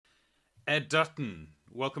Ed Dutton,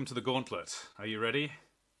 welcome to the Gauntlet. Are you ready?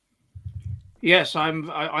 Yes, I'm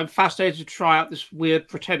fascinated to try out this weird,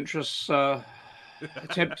 pretentious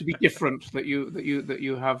attempt to be different that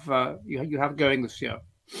you have going this year.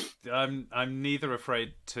 I'm neither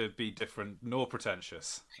afraid to be different nor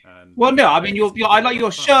pretentious. And Well, no, I mean I like it'll be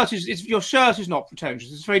your fun. shirt your shirt is not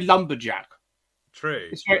pretentious. It's very lumberjack. True.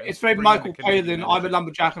 It's very Bringing the Michael Canadian Palin. I'm a energy.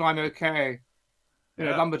 lumberjack and I'm okay.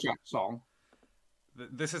 Yeah. Lumberjack song.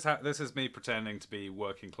 This is me pretending to be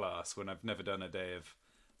working class when I've never done a day of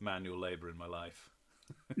manual labour in my life.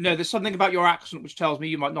 No, there's something about your accent which tells me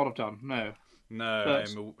you might not have done. No. No, But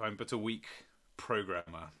I'm but a weak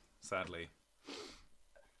programmer, sadly.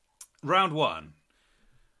 Round one.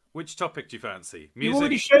 Which topic do you fancy? you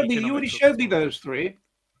already Music, showed me. You already economics, or showed me cosmology? those three.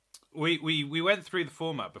 We went through the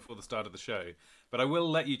format before the start of the show, but I will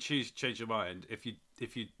let you change your mind if you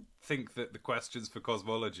think that the questions for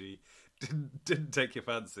cosmology didn't take your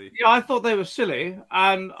fancy. Yeah, I thought they were silly,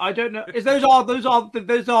 and I don't know. Is those are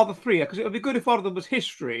the three? Because it would be good if one of them was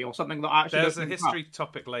history or something that I actually There's don't a think about. history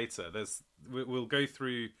topic later. We'll go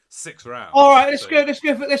through 6 rounds. All right, let's so- go.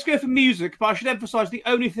 Let's go for music. But I should emphasise the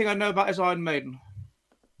only thing I know about is Iron Maiden.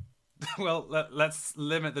 Well, let's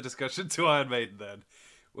limit the discussion to Iron Maiden then.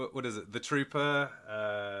 What is it? The Trooper,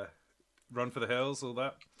 Run for the Hills, all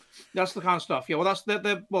that. That's the kind of stuff. Yeah.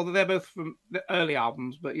 Well, they're both from the early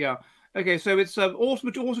albums, but yeah. Okay, so it's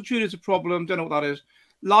autotune is a problem. Don't know what that is.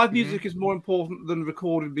 Live music is more important than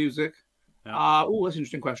recorded music. Yeah. Oh, that's an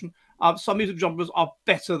interesting question. Some music genres are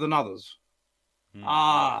better than others. Oh.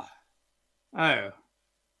 All right.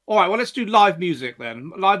 Well, let's do live music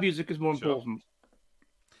then. Live music is more Sure. important.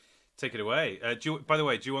 Take it away. By the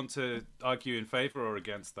way, do you want to argue in favour or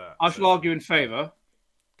against that? I shall argue in favour.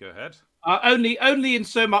 Go ahead. Only in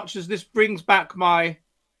so much as this brings back my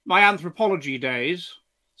anthropology days.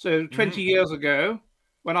 So 20 years ago,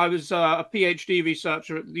 when I was a PhD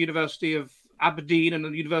researcher at the University of Aberdeen and the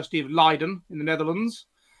University of Leiden in the Netherlands,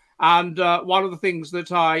 and one of the things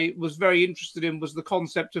that I was very interested in was the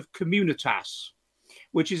concept of communitas,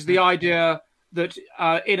 which is the idea that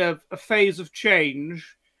in a phase of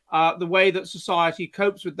change, the way that society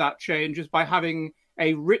copes with that change is by having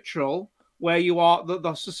a ritual where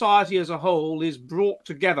the society as a whole is brought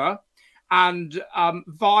together, and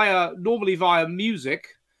normally via music,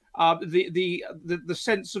 the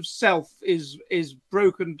sense of self is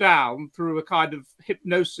broken down through a kind of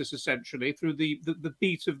hypnosis, essentially through the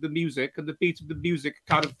beat of the music, and the beat of the music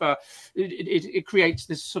kind of it creates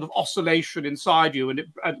this sort of oscillation inside you, and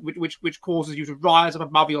which causes you to rise up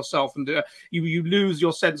above yourself, and you lose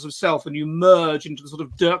your sense of self, and you merge into the sort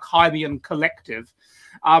of Durkheimian collective.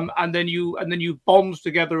 And then you bond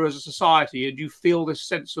together as a society, and you feel this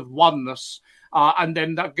sense of oneness, and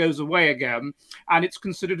then that goes away again. And it's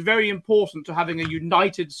considered very important to having a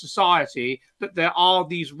united society that there are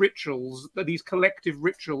these rituals, these collective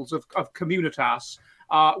rituals of communitas,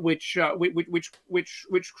 which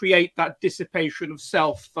create that dissipation of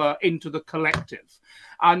self into the collective.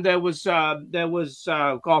 And there was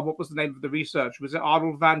God, what was the name of the research? Was it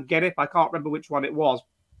Arnold van Gennep? I can't remember which one it was.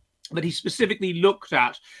 But he specifically looked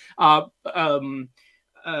at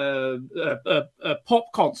pop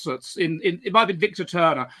concerts it might have been Victor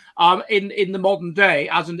Turner in the modern day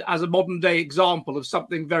as a modern day example of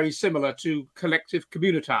something very similar to collective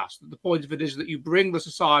communitas. The point of it is that you bring the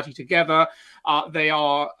society together.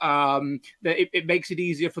 It makes it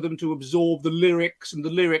easier for them to absorb the lyrics, and the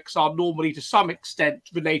lyrics are normally to some extent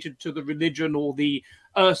related to the religion or the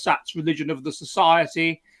ersatz religion of the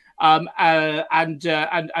society. And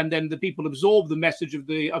then the people absorb the message of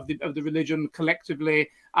the religion collectively,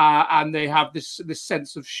 and they have this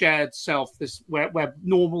sense of shared self, where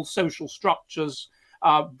normal social structures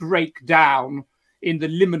break down in the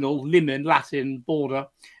limin Latin border,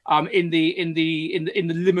 in the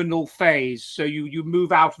liminal phase. So you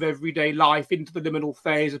move out of everyday life into the liminal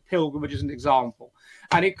phase. A pilgrimage is an example,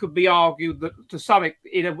 and it could be argued that to some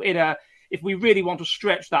if we really want to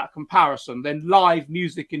stretch that comparison, then live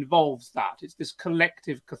music involves that. It's this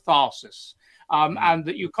collective catharsis, and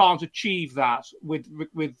that you can't achieve that with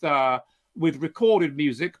recorded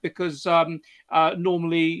music, because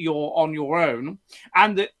normally you're on your own,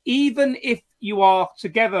 and that even if you are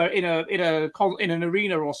together in an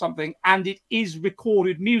arena or something, and it is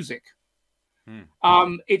recorded music,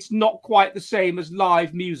 it's not quite the same as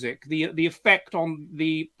live music. The effect on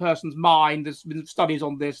the person's mind, there's been studies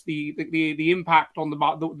on this, the impact on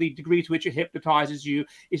the degree to which it hypnotizes you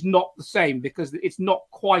is not the same, because it's not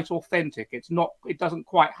quite authentic. It doesn't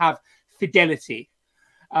quite have fidelity.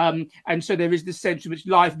 And so there is this sense in which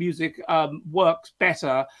live music works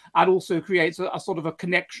better and also creates a sort of a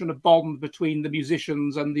connection, a bond between the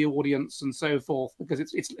musicians and the audience and so forth, because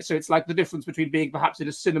it's like the difference between being perhaps in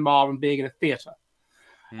a cinema and being in a theatre.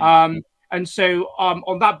 And so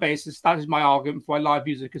on that basis, that is my argument for why live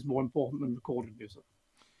music is more important than recorded music.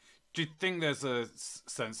 Do you think there's a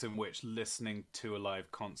sense in which listening to a live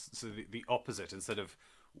concert, so the opposite, instead of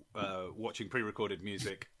watching pre-recorded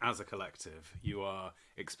music as a collective, you are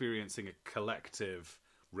experiencing a collective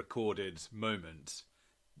recorded moment?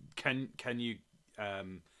 Can you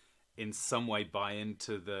in some way buy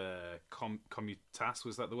into the communitas?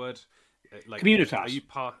 Was that the word? Like, communitas.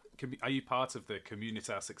 Are you part of the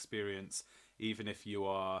communitas experience, even if you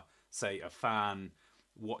are, say, a fan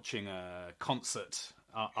watching a concert?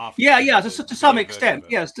 To some extent,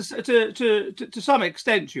 yes. To some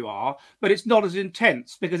extent, you are, but it's not as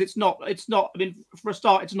intense because it's not. I mean, for a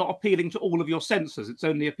start, it's not appealing to all of your senses. It's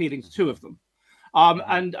only appealing to two of them,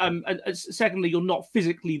 and secondly, you're not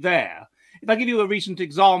physically there. If I give you a recent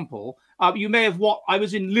example, you may have I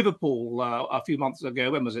was in Liverpool a few months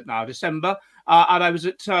ago. When was it now? December, and I was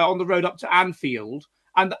on the road up to Anfield.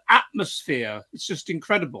 And the atmosphere, it's just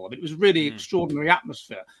incredible. I mean, it was really extraordinary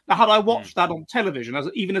atmosphere. Now, had I watched that on television,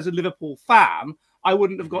 even as a Liverpool fan, I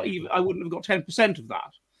wouldn't have got 10% of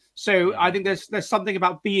that. So I think there's something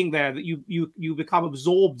about being there that you become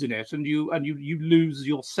absorbed in it, and you lose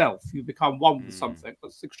yourself. You become one with something.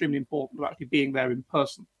 That's extremely important to actually being there in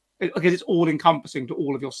person, because it's all encompassing to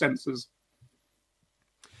all of your senses.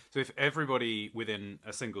 So if everybody within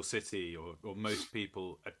a single city or most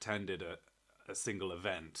people attended a single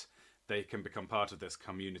event, they can become part of this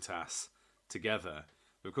communitas together.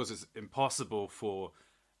 But of course, it's impossible for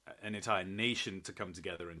an entire nation to come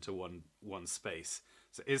together into one space.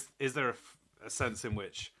 So is there a sense in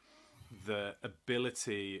which the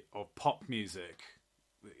ability of pop music,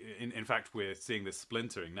 in fact, we're seeing this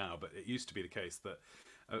splintering now, but it used to be the case that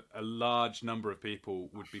a large number of people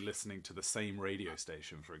would be listening to the same radio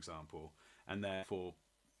station, for example, and therefore,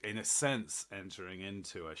 in a sense, entering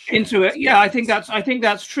into a yeah, I think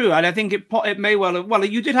that's true, and I think it may well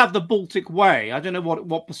you did have the Baltic Way. I don't know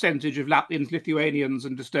what percentage of Latvians, Lithuanians,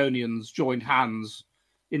 and Estonians joined hands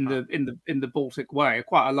in the Baltic Way.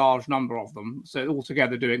 Quite a large number of them, so all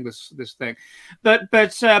together doing this thing. But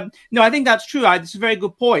no, I think that's true. It's a very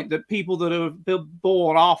good point that people that are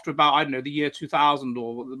born after about, I don't know, the year 2000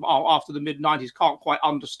 or after the mid-90s can't quite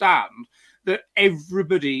understand that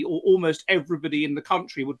everybody or almost everybody in the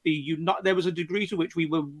country would be united. There was a degree to which we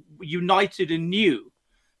were united anew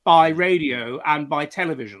by radio and by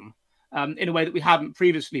television in a way that we hadn't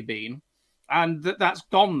previously been, and that's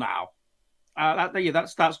gone now.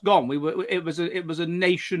 That's gone. It was a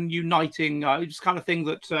nation uniting, just kind of thing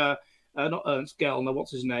that not Ernst Gellner,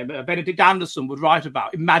 what's his name, Benedict Anderson would write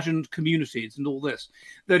about, imagined communities and all this.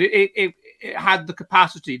 That it had the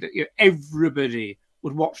capacity that everybody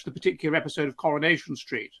would watch the particular episode of Coronation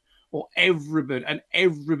Street, or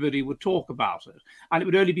everybody would talk about it, and it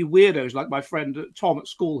would only be weirdos like my friend Tom at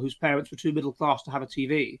school, whose parents were too middle class to have a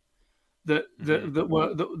TV, that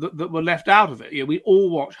were left out of it. We'd all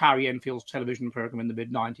watch Harry Enfield's television program in the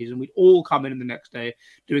mid-90s, and we'd all come in the next day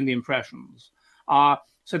doing the impressions.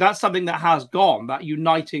 So that's something that has gone, that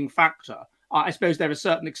uniting factor. I suppose there are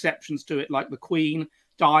certain exceptions to it, like the Queen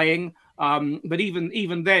dying. But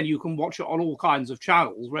even then, you can watch it on all kinds of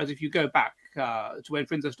channels. Whereas if you go back to when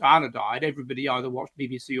Princess Diana died, everybody either watched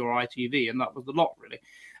BBC or ITV, and that was the lot, really.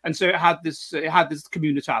 And so it had this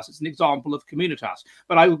communitas. It's an example of communitas.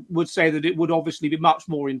 But I would say that it would obviously be much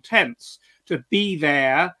more intense to be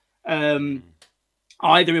there,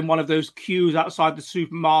 either in one of those queues outside the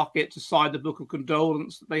supermarket to sign the Book of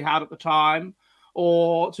Condolence that they had at the time,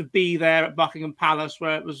 or to be there at Buckingham Palace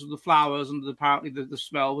where it was the flowers and apparently the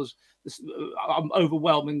smell was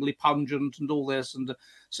overwhelmingly pungent and all this, and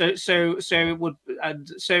so it would, and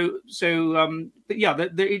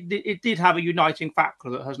it did have a uniting factor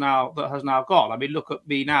that has now gone. I mean, look at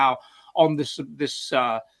me now on this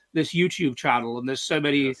YouTube channel, and there's so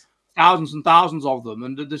many thousands and thousands of them,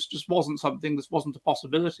 and this just wasn't something. This wasn't a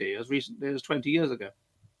possibility as recently as 20 years ago.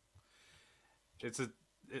 It's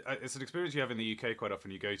an experience you have in the UK quite often.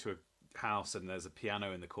 You go to a house and there's a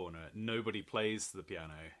piano in the corner. Nobody plays the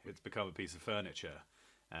piano. It's become a piece of furniture.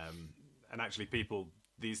 And actually people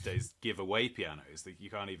these days give away pianos. You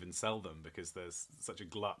can't even sell them because there's such a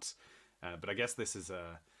glut. But I guess this is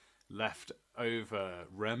a leftover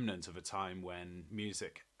remnant of a time when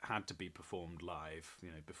music had to be performed live,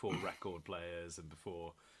 before record players and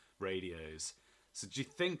before radios. So do you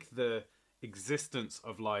think the existence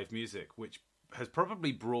of live music, which has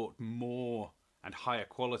probably brought more and higher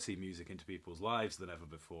quality music into people's lives than ever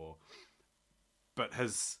before, but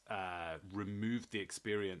has removed the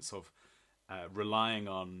experience of relying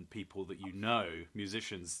on people that you know,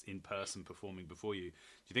 musicians in person performing before you.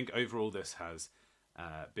 Do you think overall this has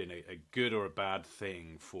been a good or a bad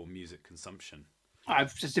thing for music consumption?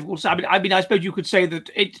 I've just difficult to say. I mean, I suppose you could say that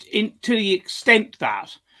to the extent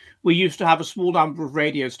that we used to have a small number of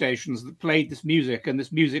radio stations that played this music, and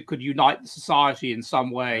this music could unite the society in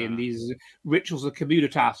some way in these rituals of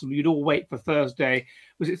communitas, and you'd all wait for Thursday.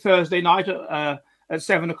 Was it Thursday night at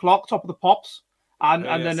 7 o'clock, Top of the Pops, and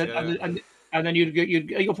then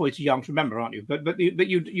you're probably too young to remember, aren't you? But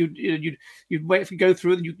you'd wait if you go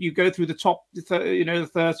through, and you go through the top, the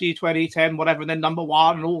 30, 20, 10, whatever, and then number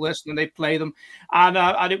one and all this, and then they play them, and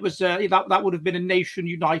it was that would have been a nation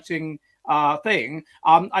uniting thing.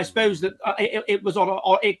 I suppose that it was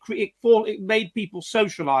it made people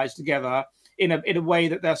socialize together in a way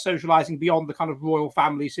that they're socializing beyond the kind of royal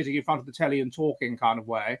family sitting in front of the telly and talking kind of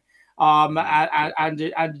way. And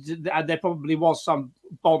there probably was some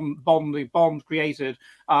bond created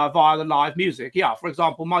via the live music. Yeah, for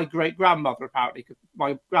example, my great grandmother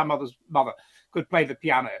my grandmother's mother could play the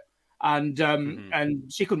piano, and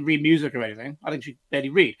she couldn't read music or anything. I think she barely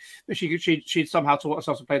read, but she'd somehow taught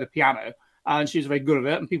herself to play the piano, and she was very good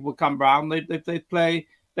at it. And people would come round, they'd play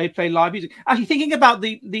live music. Actually, thinking about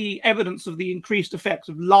the evidence of the increased effects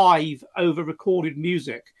of live over recorded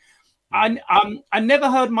music. I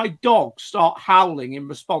never heard my dog start howling in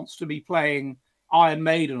response to me playing Iron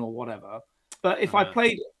Maiden or whatever. But if I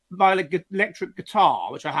played my electric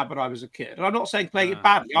guitar, which I had when I was a kid, and I'm not saying playing it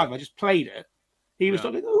badly either, I just played it, he was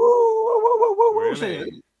starting,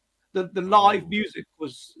 really? The live music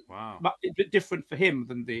was a bit different for him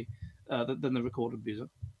than the recorded music.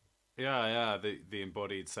 Yeah, the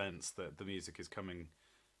embodied sense that the music is coming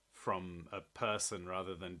from a person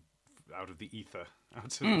rather than out of the ether.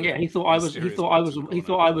 He thought I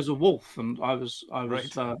was a wolf, and I was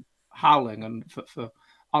howling, and for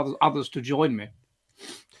others to join me.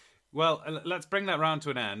 Well, let's bring that round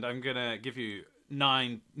to an end. I'm gonna give you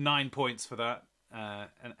nine points for that.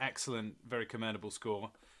 An excellent, very commendable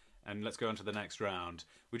score. And let's go on to the next round.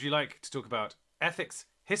 Would you like to talk about ethics,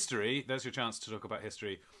 history? There's your chance to talk about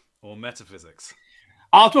history, or metaphysics.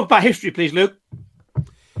 I'll talk about history, please, Luke.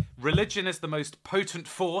 Religion is the most potent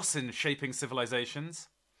force in shaping civilizations.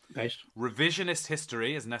 Based. Revisionist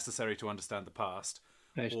history is necessary to understand the past.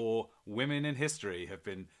 Based. Or women in history have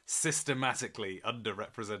been systematically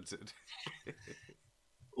underrepresented.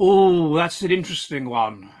 Oh, that's an interesting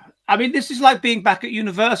one. I mean, this is like being back at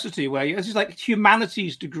university, this is like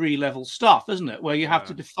humanities degree level stuff, isn't it? Where you have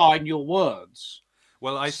to define your words.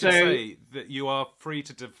 Well, I should say that you are free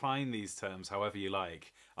to define these terms however you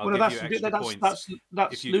like. I'll give you extra points.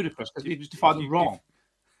 That's ludicrous, because you just define them wrong.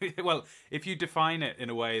 Well, if you define it in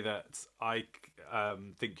a way that I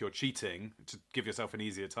think you're cheating to give yourself an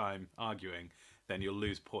easier time arguing, then you'll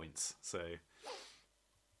lose points. So,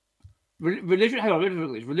 religion. Hang on,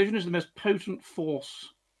 religion is the most potent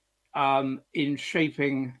force in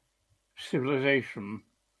shaping civilization.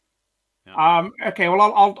 Yeah. Okay, well,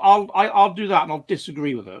 I'll do that, and I'll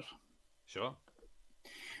disagree with it. Sure.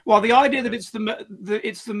 Well, the idea that it's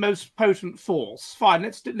the most potent force, fine.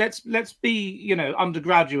 Let's be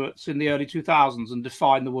undergraduates in the early 2000s and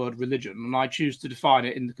define the word religion, and I choose to define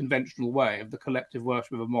it in the conventional way of the collective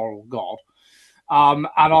worship of a moral God. And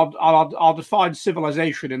I'll define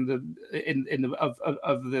civilization in the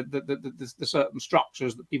certain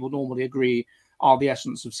structures that people normally agree are the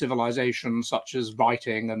essence of civilization, such as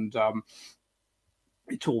writing and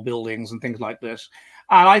tall buildings and things like this.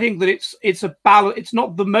 And I think that it's a balance. It's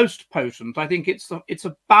not the most potent. I think it's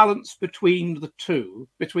a balance between the two,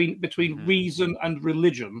 between reason and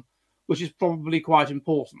religion, which is probably quite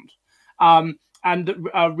important. And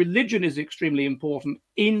religion is extremely important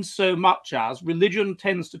in so much as religion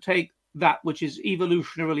tends to take that which is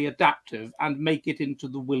evolutionarily adaptive and make it into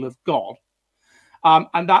the will of God.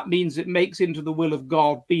 And that means it makes into the will of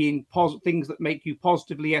God being things that make you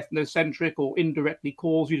positively ethnocentric or indirectly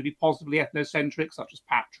cause you to be positively ethnocentric, such as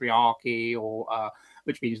patriarchy, or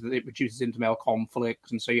which means that it reduces intermale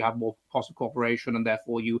conflict, and so you have more positive cooperation, and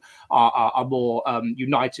therefore you are a more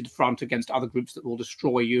united front against other groups that will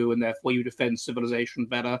destroy you, and therefore you defend civilization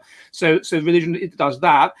better. So religion, it does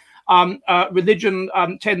that. Religion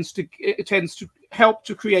tends to help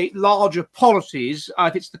to create larger polities.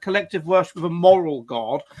 If it's the collective worship of a moral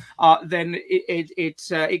God, then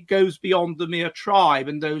it goes beyond the mere tribe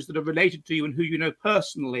and those that are related to you and who you know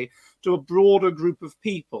personally, to a broader group of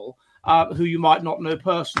people. who you might not know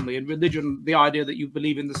personally. And religion, the idea that you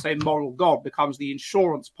believe in the same moral God, becomes the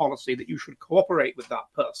insurance policy that you should cooperate with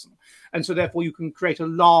that person. And so therefore you can create a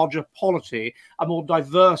larger polity, a more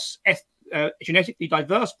diverse genetically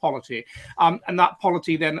diverse polity, and that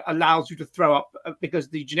polity then allows you to throw up, because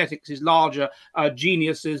the genetics is larger,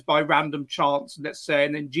 geniuses by random chance, let's say,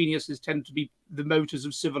 and then geniuses tend to be the motors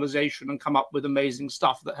of civilization and come up with amazing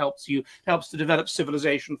stuff that helps to develop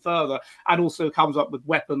civilization further, and also comes up with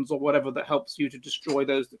weapons or whatever that helps you to destroy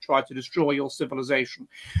those that try to destroy your civilization.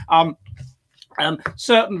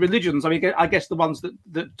 Certain religions, I mean, I guess the ones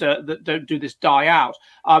that don't do this die out,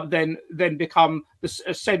 then become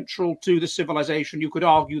central to the civilization. You could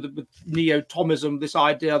argue that with neo-Thomism, this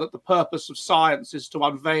idea that the purpose of science is to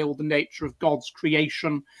unveil the nature of God's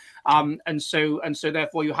creation, and so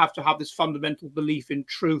therefore you have to have this fundamental belief in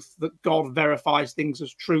truth, that God verifies things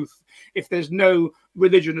as truth. If there's no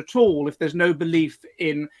religion at all, if there's no belief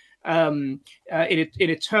in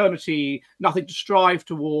eternity, nothing to strive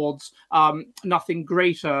towards, nothing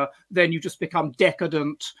greater, then you just become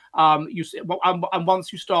decadent. And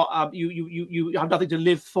once you start, you have nothing to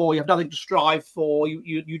live for, you have nothing to strive for.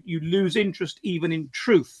 You lose interest even in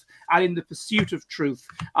truth and in the pursuit of truth.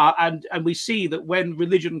 And we see that when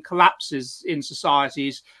religion collapses in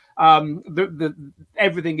societies,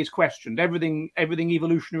 everything is questioned, everything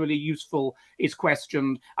evolutionarily useful is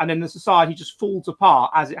questioned, and then the society just falls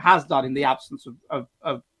apart, as it has done in the absence of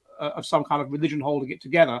some kind of religion holding it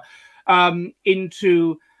together,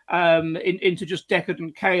 into just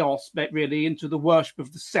decadent chaos, but really into the worship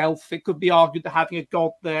of the self. It could be argued that having a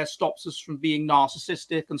God there stops us from being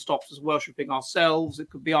narcissistic and stops us worshipping ourselves. It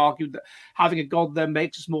could be argued that having a God there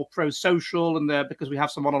makes us more pro-social, and because we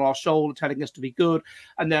have someone on our shoulder telling us to be good,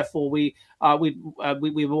 and therefore we're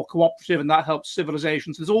more cooperative, and that helps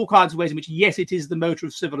civilization. So there's all kinds of ways in which, yes, it is the motor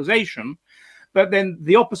of civilization. But then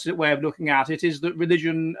the opposite way of looking at it is that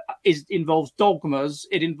religion involves dogmas,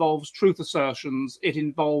 it involves truth assertions, it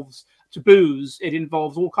involves taboos, it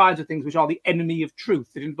involves all kinds of things which are the enemy of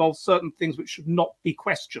truth. It involves certain things which should not be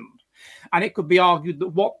questioned. And it could be argued that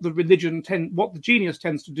what the genius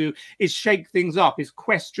tends to do is shake things up, is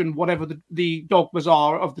question whatever the dogmas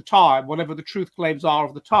are of the time, whatever the truth claims are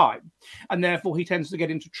of the time. And therefore he tends to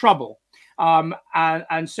get into trouble.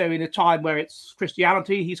 And so in a time where it's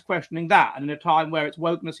Christianity, he's questioning that. And in a time where it's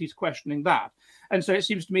wokeness, he's questioning that. And so it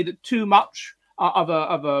seems to me that too much of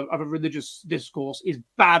a religious discourse is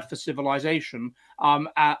bad for civilization,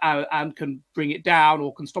 and can bring it down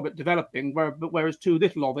or can stop it developing, whereas too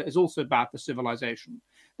little of it is also bad for civilization.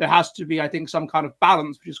 There has to be, I think, some kind of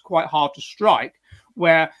balance, which is quite hard to strike,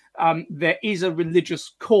 where there is a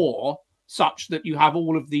religious core such that you have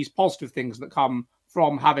all of these positive things that come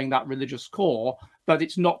from having that religious core, but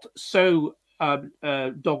it's not so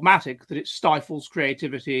dogmatic that it stifles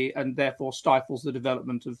creativity and therefore stifles the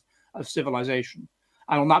development of civilization.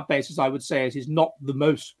 And on that basis, I would say it is not the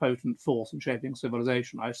most potent force in shaping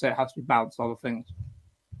civilization. I would say it has to be balanced with other things.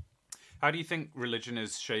 How do you think religion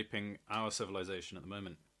is shaping our civilization at the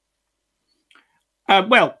moment?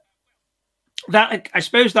 Well, I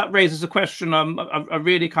suppose that raises a question, a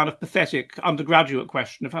really kind of pathetic undergraduate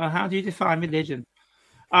question of how do you define religion?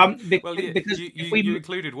 Because you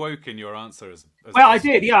included woke in your answer as well. I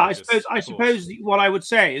did, yeah. I suppose what I would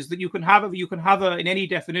say is that you can have in any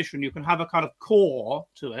definition, you can have a kind of core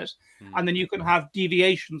to it, and then you can have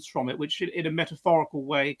deviations from it, which in a metaphorical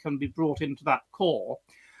way can be brought into that core.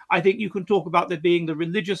 I think you can talk about there being the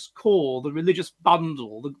religious core, the religious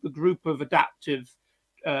bundle, the group of adaptive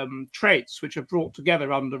traits which are brought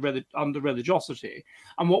together under religiosity.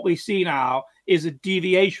 And what we see now is a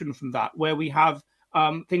deviation from that, where we have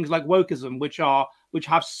things like wokeism, which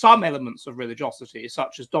have some elements of religiosity,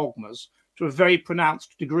 such as dogmas, to a very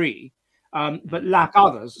pronounced degree, but lack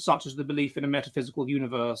others, such as the belief in a metaphysical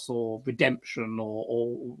universe or redemption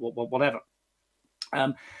or whatever.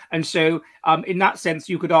 And so in that sense,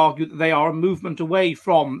 you could argue that they are a movement away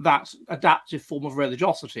from that adaptive form of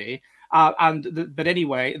religiosity. But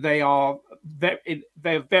anyway, they are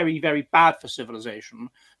very, very bad for civilization,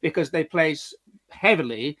 because they place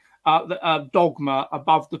heavily dogma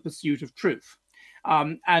above the pursuit of truth.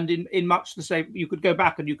 And in much the same, you could go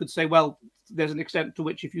back and you could say, well, there's an extent to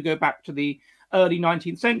which, if you go back to the early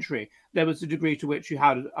 19th century, there was a degree to which you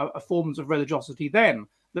had forms of religiosity then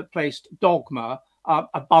that placed dogma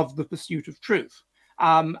above the pursuit of truth.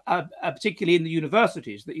 Particularly in the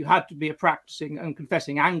universities, that you had to be a practicing and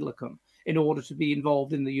confessing Anglican in order to be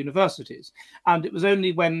involved in the universities. And it was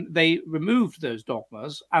only when they removed those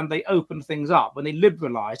dogmas and they opened things up, when they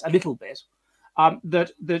liberalized a little bit,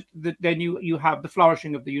 that then you have the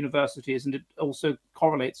flourishing of the universities, and it also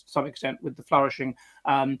correlates to some extent with the flourishing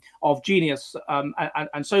of genius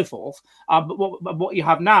and so forth. But what you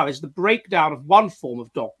have now is the breakdown of one form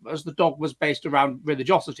of dogmas, the dogmas based around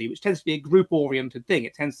religiosity, which tends to be a group-oriented thing.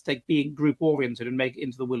 It tends to take being group-oriented and make it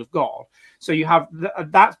into the will of God. So you have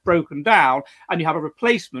that's broken down, and you have a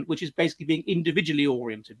replacement, which is basically being individually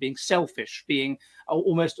oriented, being selfish, being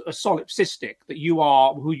almost a solipsistic, that you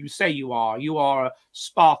are who you say you are. You are a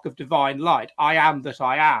spark of divine light. I am that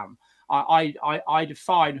I am. I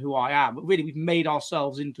define who I am. But really, we've made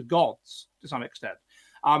ourselves into gods to some extent.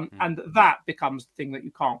 And that becomes the thing that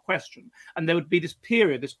you can't question. And there would be this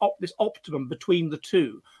period, this optimum between the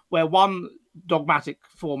two, where one dogmatic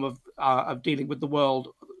form of dealing with the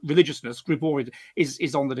world, religiousness, group oriented,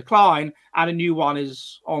 is on the decline, and a new one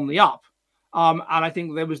is on the up. And I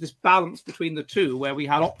think there was this balance between the two, where we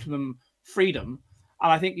had optimum freedom.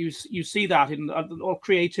 And I think you see that in a lot of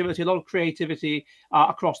creativity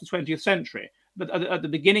across the 20th century. But at the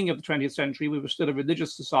beginning of the 20th century, we were still a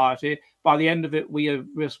religious society. By the end of it, we're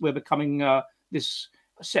becoming this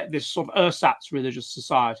sort of ersatz religious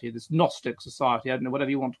society, this Gnostic society. I don't know, whatever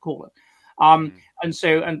you want to call it.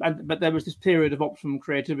 But there was this period of optimum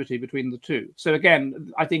creativity between the two. So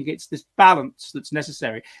again, I think it's this balance that's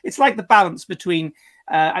necessary. It's like the balance between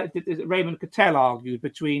Raymond Cattell argued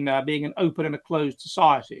between being an open and a closed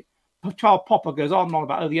society. Charles Popper goes on and on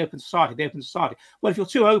about the open society. Well, if you're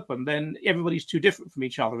too open, then everybody's too different from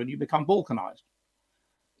each other, and you become balkanized.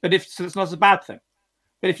 But so it's not a bad thing.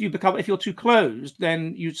 But if you're too closed,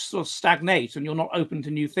 then you sort of stagnate, and you're not open to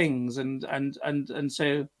new things, and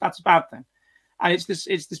so that's a bad thing. And it's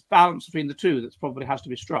this balance between the two that probably has to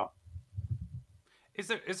be struck. Is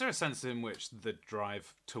there a sense in which the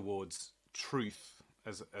drive towards truth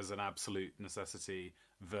as an absolute necessity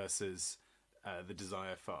versus the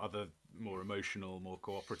desire for other more emotional, more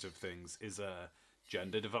cooperative things is a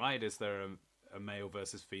gender divide? Is there a male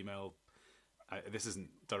versus female? This isn't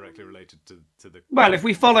directly related to the... Well, if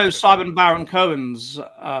we follow Simon Baron-Cohen's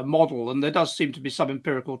model, and there does seem to be some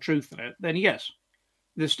empirical truth in it, then yes.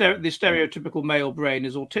 The stereotypical male brain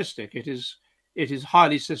is autistic. It is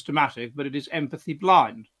highly systematic, but it is empathy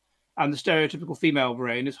blind. And the stereotypical female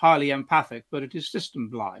brain is highly empathic, but it is system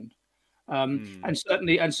blind. And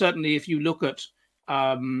certainly, if you look at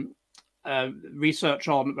research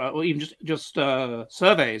on, or even just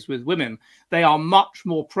surveys with women, they are much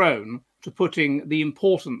more prone to putting the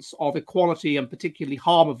importance of equality and particularly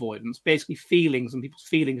harm avoidance, basically feelings and people's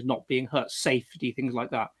feelings not being hurt, safety, things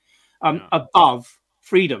like that, above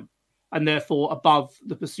freedom, and therefore above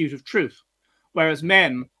the pursuit of truth. Whereas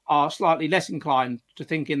men are slightly less inclined to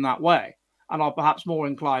think in that way, and are perhaps more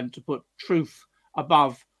inclined to put truth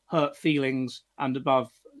above hurt feelings and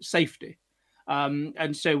above safety.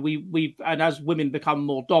 And so and as women become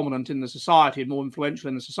more dominant in the society and more influential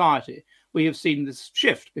in the society, we have seen this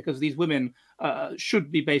shift, because these women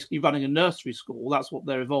should be basically running a nursery school. That's what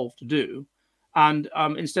they're evolved to do. And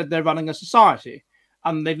instead they're running a society,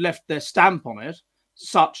 and they've left their stamp on it,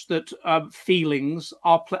 such that feelings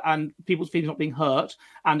and people's feelings not being hurt,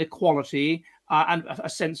 and equality and a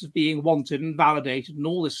sense of being wanted and validated and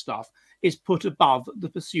all this stuff is put above the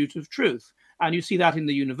pursuit of truth. And you see that in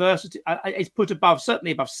the university. It's put above,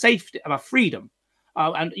 certainly above safety, above freedom.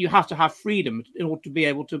 And you have to have freedom in order to be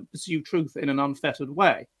able to pursue truth in an unfettered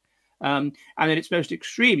way. And in its most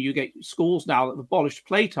extreme, you get schools now that have abolished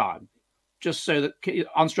playtime, just so that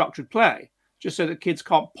unstructured play, just so that kids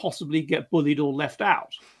can't possibly get bullied or left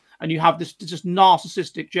out. And you have this just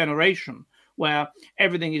narcissistic generation where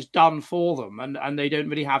everything is done for them, and they don't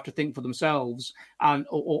really have to think for themselves, and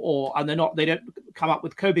they don't come up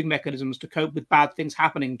with coping mechanisms to cope with bad things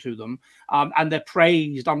happening to them, and they're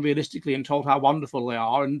praised unrealistically and told how wonderful they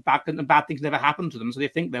are, and bad things never happen to them, so they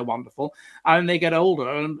think they're wonderful, and they get older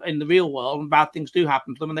and in the real world, and bad things do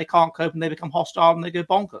happen to them, and they can't cope, and they become hostile, and they go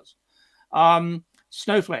bonkers.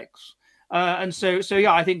 Snowflakes. And so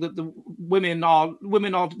yeah, I think that the women are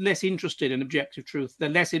less interested in objective truth. They're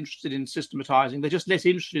less interested in systematizing. They're just less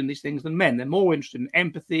interested in these things than men. They're more interested in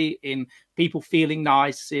empathy, in people feeling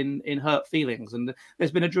nice, in hurt feelings. And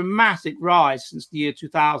there's been a dramatic rise since the year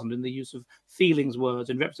 2000 in the use of feelings words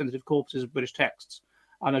in representative corpuses of British texts,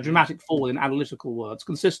 and a dramatic fall in analytical words,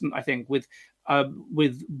 consistent, I think, with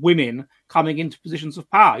women coming into positions of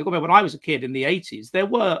power. You remember when I was a kid in the 80s, there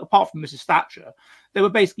were, apart from Mrs. Thatcher, there were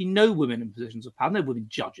basically no women in positions of power. No women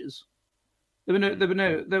judges. There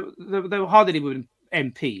were hardly any women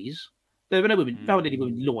MPs. There were no women, hardly any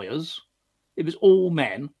women lawyers. It was all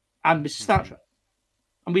men and Mrs. Thatcher,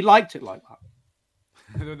 and we liked it like that.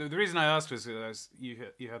 The reason I asked was you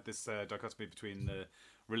had this dichotomy between the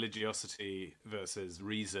religiosity versus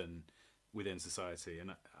reason within society,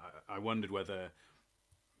 and I wondered whether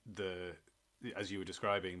as you were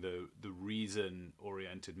describing, the reason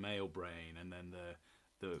oriented male brain and then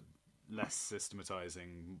the less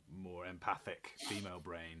systematizing, more empathic female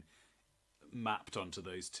brain mapped onto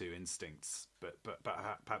those two instincts, but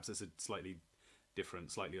perhaps it's a slightly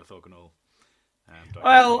different, slightly orthogonal.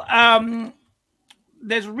 Well,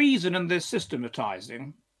 there's reason and there's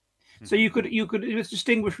systematizing. So you could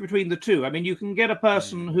distinguish between the two. I mean, you can get a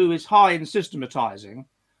person who is high in systematizing,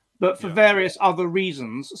 but for various other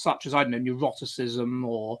reasons, such as, I don't know, neuroticism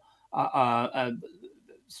or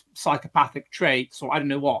psychopathic traits, or I don't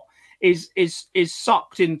know what, is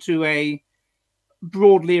sucked into a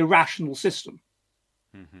broadly irrational system.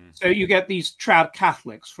 So you get these trad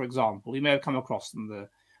Catholics, for example. You may have come across them there.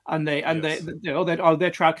 They're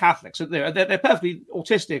trad Catholics. So they're perfectly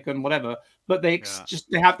autistic and whatever, but they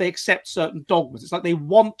accept certain dogmas. It's like they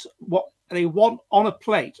want what they want on a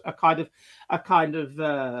plate, a kind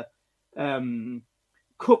of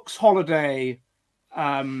cook's holiday.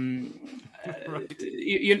 Right.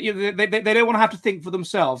 They don't want to have to think for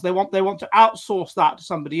themselves. They want to outsource that to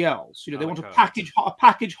somebody else. They want a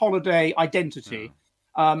package holiday identity.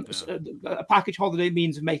 A package holiday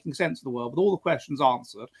means of making sense of the world with all the questions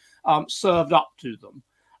answered, served up to them,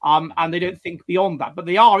 and they don't think beyond that. But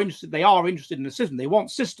they are interested in the system. They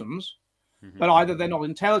want systems, but either they're not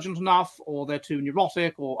intelligent enough, or they're too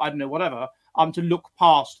neurotic, or I don't know, whatever, to look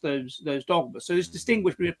past those dogmas. So it's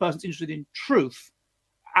distinguished between a person's interested in truth,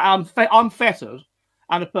 unfettered,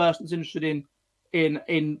 and a person's interested in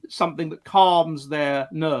something that calms their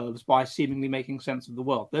nerves by seemingly making sense of the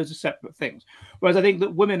world. Those are separate things. Whereas I think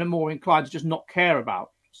that women are more inclined to just not care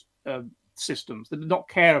about systems, that do not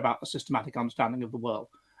care about a systematic understanding of the world,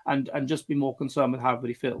 and just be more concerned with how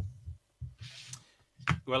everybody feels.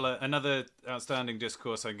 Well, another outstanding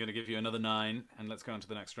discourse. I'm going to give you another 9, and let's go on to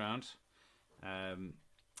the next round.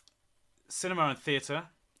 Cinema and theatre,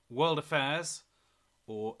 world affairs,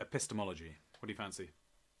 or epistemology? What do you fancy?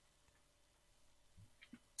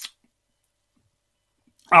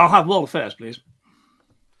 I'll have world affairs, please.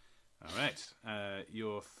 All right.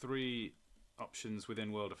 Your 3 options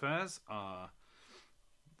within world affairs are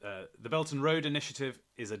the Belt and Road Initiative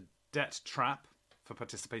is a debt trap for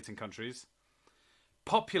participating countries.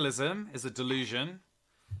 Populism is a delusion.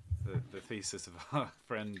 The thesis of our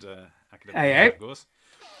friend academic, of course.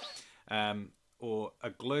 Or a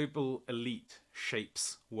global elite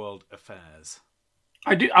shapes world affairs.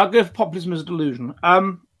 I'll go for populism as a delusion.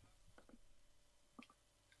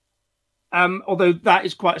 Although that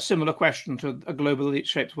is quite a similar question to a global elite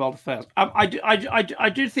shapes world affairs. I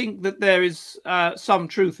do think that there is some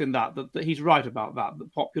truth in that he's right about that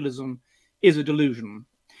populism is a delusion.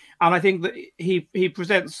 And I think that he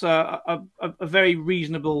presents a very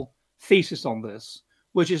reasonable thesis on this,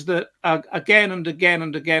 which is that again and again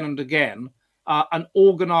and again and again, an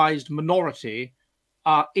organized minority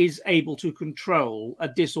is able to control a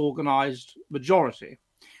disorganized majority.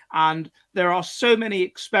 And there are so many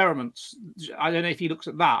experiments. I don't know if he looks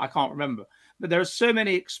at that. I can't remember. But there are so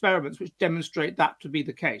many experiments which demonstrate that to be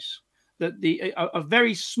the case. That a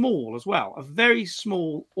very small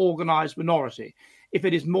organized minority, if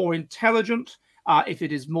it is more intelligent, if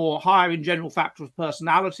it is more higher in general factor of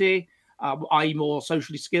personality, i.e. more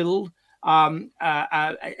socially skilled, and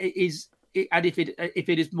if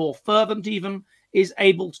it is more fervent even, is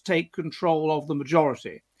able to take control of the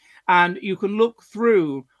majority. And you can look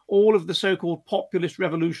through all of the so-called populist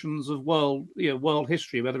revolutions of world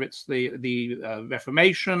history, whether it's the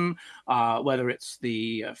Reformation, whether it's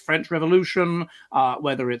the French Revolution,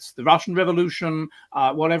 whether it's the Russian Revolution,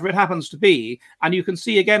 whatever it happens to be, and you can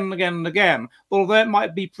see again and again and again, although it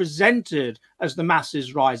might be presented as the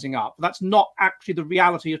masses rising up, that's not actually the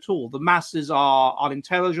reality at all. The masses are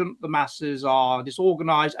unintelligent, the masses are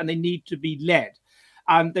disorganized, and they need to be led.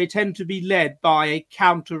 And they tend to be led by a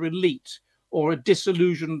counter-elite or a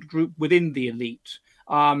disillusioned group within the elite,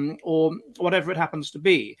 or whatever it happens to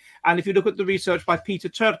be. And if you look at the research by Peter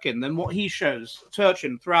Turchin, then what he shows,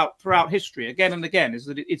 Turchin, throughout history, again and again, is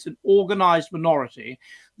that it's an organized minority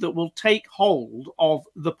that will take hold of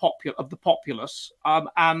the populace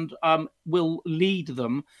and will lead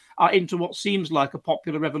them into what seems like a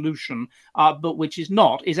popular revolution, but which is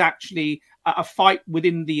not, is actually a fight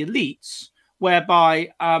within the elites, whereby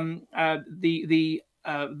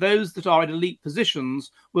those that are in elite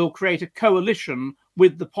positions will create a coalition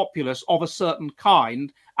with the populace of a certain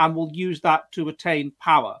kind and will use that to attain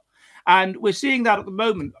power. And we're seeing that at the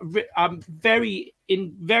moment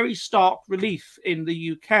in very stark relief in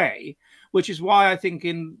the UK, which is why I think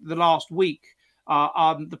in the last week,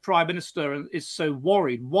 the Prime Minister is so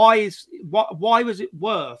worried. Why was it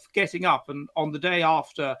worth getting up and on the day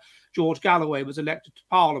after George Galloway was elected to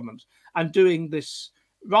Parliament and doing this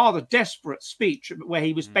rather desperate speech where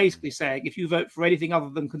he was basically saying, if you vote for anything other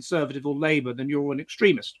than Conservative or Labour, then you're an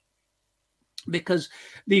extremist? Because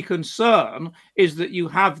the concern is that you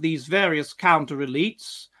have these various counter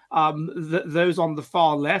elites, those on the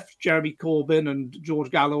far left, Jeremy Corbyn and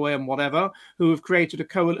George Galloway and whatever, who have created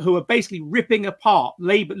who are basically ripping apart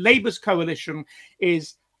Labour. Labour's coalition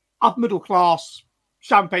is up middle class,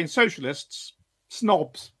 champagne socialists,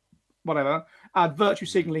 snobs, whatever, virtue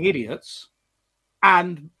signalling idiots,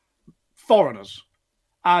 and foreigners,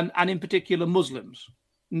 and in particular Muslims.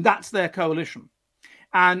 And that's their coalition.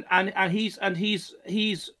 And he's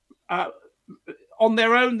on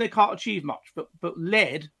their own they can't achieve much, but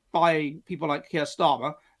led by people like Keir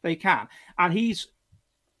Starmer they can. And he's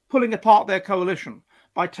pulling apart their coalition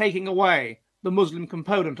by taking away the Muslim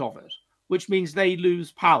component of it, which means they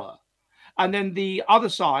lose power. And then the other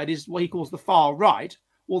side is what he calls the far right.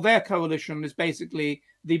 Well, their coalition is basically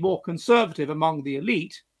the more conservative among the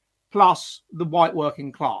elite, plus the white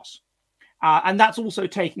working class, and that's also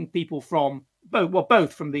taking people from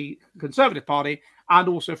both from the Conservative Party and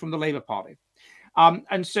also from the Labour Party.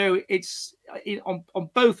 And so it's on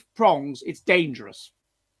both prongs. It's dangerous.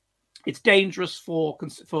 It's dangerous for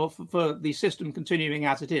the system continuing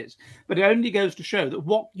as it is. But it only goes to show that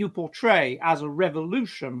what you portray as a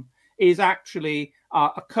revolution is actually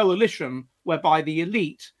a coalition whereby the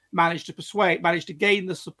elite managed to gain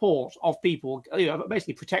the support of people,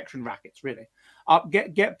 basically protection rackets, really.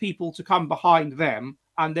 Get people to come behind them,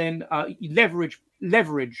 and then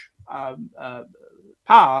leverage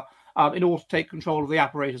power in order to take control of the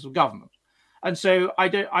apparatus of government. And so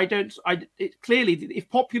clearly, if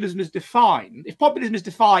populism is defined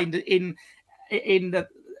in the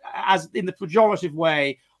pejorative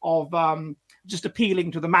way of just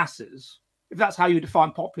appealing to the masses, if that's how you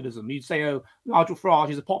define populism, you'd say, oh, Nigel Farage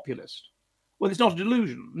is a populist. Well, it's not a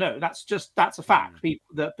delusion. No, that's a fact.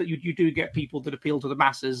 But you do get people that appeal to the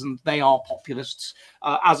masses, and they are populists,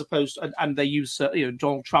 as opposed to, and they use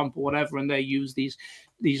Donald Trump or whatever, and they use these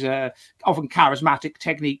often charismatic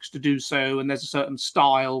techniques to do so, and there's a certain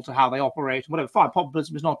style to how they operate and whatever. Fine,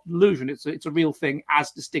 populism is not a delusion. It's a real thing,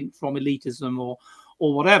 as distinct from elitism or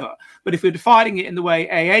whatever. But if we're defining it in the way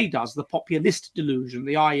AA does, the populist delusion,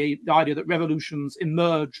 the idea that revolutions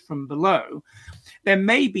emerge from below, there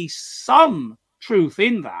may be some truth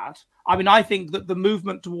in that. I mean, I think that the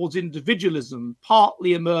movement towards individualism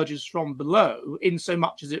partly emerges from below, in so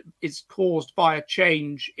much as it is caused by a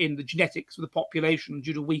change in the genetics of the population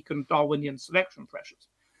due to weakened Darwinian selection pressures.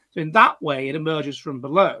 So in that way, it emerges from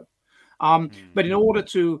below. But in order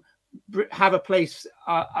to have a place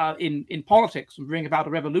in politics and bring about a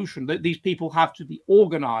revolution, these people have to be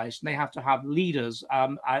organized, and they have to have leaders.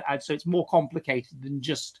 And so it's more complicated than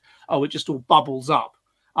just, it just all bubbles up.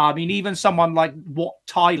 I mean, even someone like Wat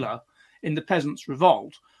Tyler in the Peasants'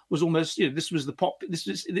 Revolt was almost, this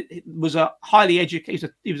was a highly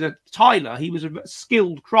educated, he was a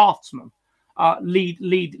skilled craftsman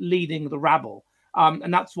leading the rabble.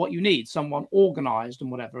 And that's what you need, someone organized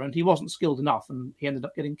and whatever. And he wasn't skilled enough, and he ended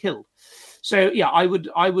up getting killed. So yeah, I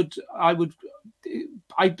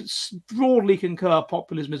broadly concur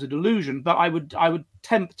populism is a delusion, but I would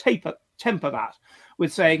temper that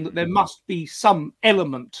with saying that there must be some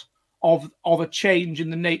element of a change in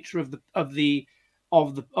the nature of the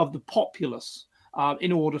populace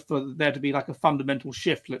in order for there to be like a fundamental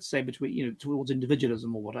shift, let's say, between towards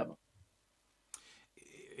individualism or whatever.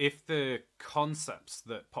 If the concepts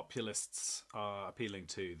that populists are appealing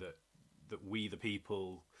to, that we the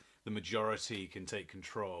people, the majority, can take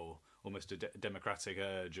control, almost a democratic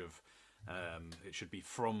urge of it should be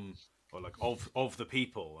from, or like of the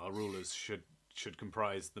people, our rulers should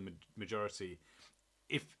comprise the majority.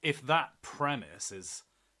 If that premise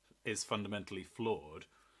is fundamentally flawed,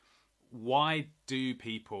 why do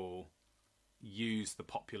people use the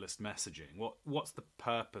populist messaging? What's the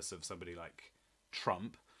purpose of somebody like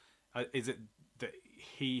Trump? Is it that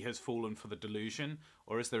he has fallen for the delusion,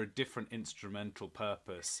 or is there a different instrumental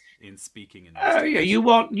purpose in speaking in this? Yeah, you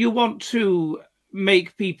want to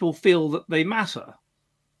make people feel that they matter.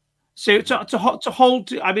 So to hold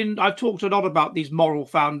to, I mean, I've talked a lot about these moral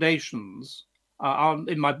foundations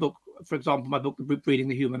in my book, for example, my book, Breeding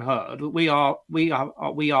the Human Herd. We are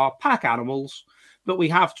pack animals, but we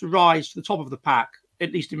have to rise to the top of the pack,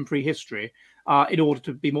 at least in prehistory, in order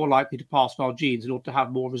to be more likely to pass on our genes, in order to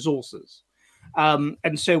have more resources.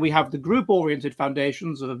 And so we have the group-oriented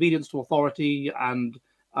foundations of obedience to authority and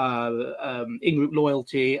in-group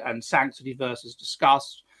loyalty and sanctity versus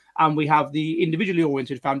disgust. And we have the individually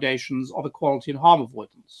oriented foundations of equality and harm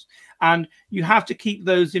avoidance. And you have to keep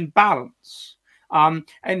those in balance. And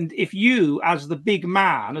if you, as the big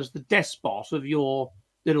man, as the despot of your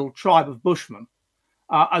little tribe of Bushmen,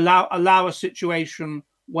 allow a situation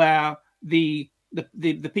where the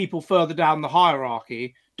people further down the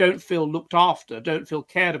hierarchy don't feel looked after, don't feel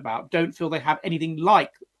cared about, don't feel they have anything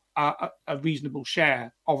like a reasonable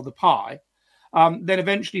share of the pie, then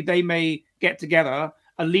eventually they may get together,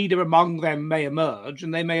 a leader among them may emerge,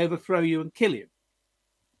 and they may overthrow you and kill you.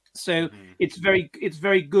 So it's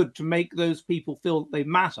very good to make those people feel that they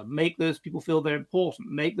matter, make those people feel they're important,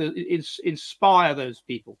 inspire those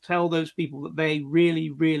people, tell those people that they really,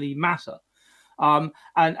 really matter. And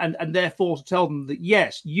therefore to tell them that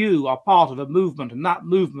yes, you are part of a movement, and that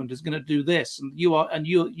movement is going to do this, and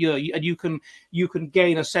you can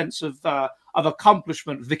gain a sense of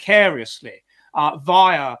accomplishment vicariously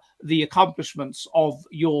via the accomplishments of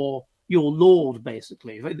your lord,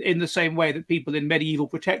 basically, in the same way that people in medieval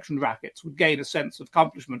protection rackets would gain a sense of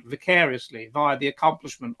accomplishment vicariously via the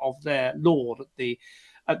accomplishment of their lord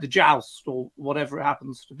at the joust or whatever it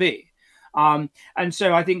happens to be. And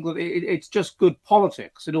so I think that it's just good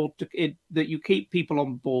politics in order that you keep people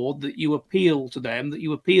on board, that you appeal to them, that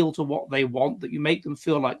you appeal to what they want, that you make them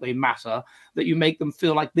feel like they matter, that you make them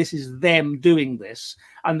feel like this is them doing this,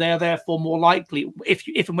 and they're therefore more likely, if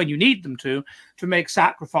and when you need them to make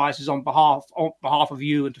sacrifices on behalf of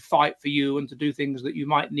you, and to fight for you, and to do things that you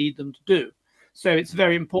might need them to do. So it's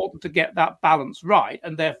very important to get that balance right,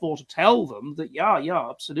 and therefore to tell them that, yeah,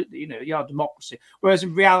 absolutely, democracy. Whereas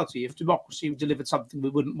in reality, if democracy delivered something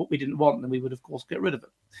we didn't want, then we would, of course, get rid of it.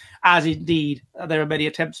 As indeed there are many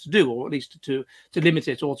attempts to do, or at least to limit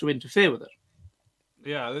it or to interfere with it.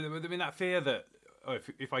 Yeah, I mean, that fear that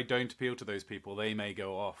if I don't appeal to those people, they may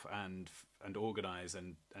go off and organize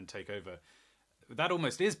and take over. That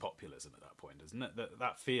almost is populism at that point, isn't it?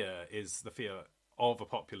 That fear is the fear of a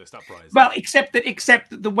populist uprising. Well, except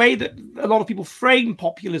that the way that a lot of people frame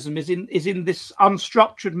populism is in this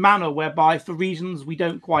unstructured manner, whereby, for reasons we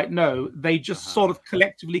don't quite know, they just sort of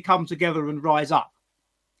collectively come together and rise up,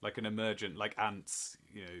 like an emergent, like ants,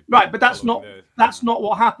 Right, but that's not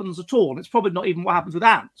what happens at all. It's probably not even what happens with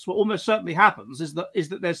ants. What almost certainly happens is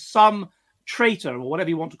that there's some traitor, or whatever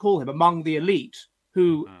you want to call him, among the elite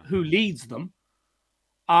who leads them,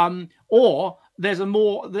 or there's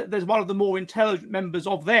one of the more intelligent members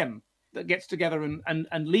of them that gets together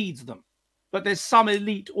and leads them. But there's some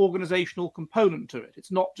elite organizational component to it.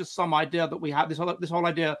 It's not just some idea that we have, this whole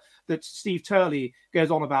idea that Steve Turley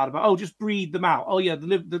goes on about just breed them out. Oh yeah,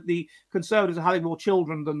 the Conservatives are having more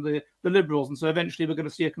children than the Liberals, and so eventually we're going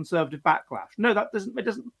to see a Conservative backlash. No, it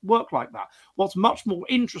doesn't work like that. What's much more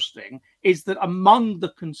interesting is that among the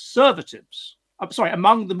Conservatives,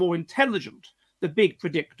 among the more intelligent, the big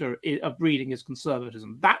predictor of breeding is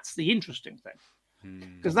conservatism. That's the interesting thing.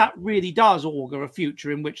 Because that really does augur a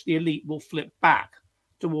future in which the elite will flip back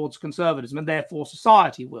towards conservatism, and therefore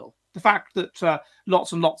society will. The fact that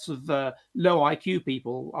lots and lots of low IQ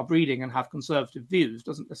people are breeding and have conservative views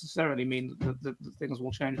doesn't necessarily mean that things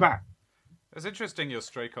will change back. It's interesting your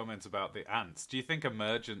stray comments about the ants. Do you think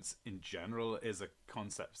emergence in general is a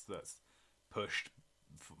concept that's pushed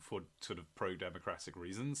for sort of pro-democratic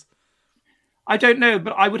reasons? I don't know,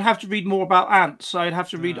 but I would have to read more about ants. I'd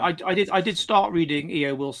have to read. I did start reading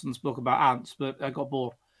E.O. Wilson's book about ants, but I got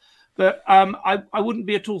bored. But I wouldn't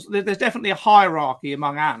be at all. There's definitely a hierarchy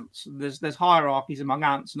among ants. There's hierarchies among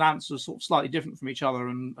ants, and ants are sort of slightly different from each other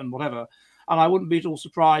and whatever. And I wouldn't be at all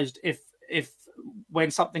surprised if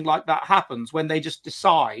when something like that happens, when they just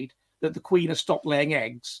decide that the queen has stopped laying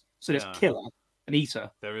eggs, so just kill her and eat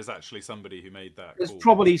her. There is actually somebody who made that. There's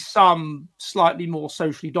probably some slightly more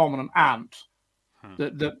socially dominant ant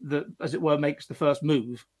that as it were makes the first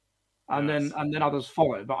move, and then others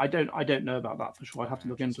follow. But I don't know about that for sure. I have to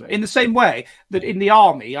look into it. In the same way that in the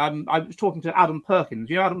army, I was talking to Adam Perkins.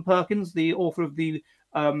 You know Adam Perkins, the author of the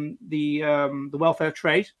Welfare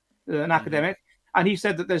Trait, an academic, and he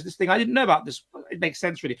said that there's this thing I didn't know about. This it makes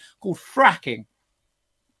sense really, called fracking.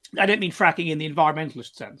 I don't mean fracking in the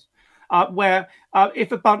environmentalist sense. Where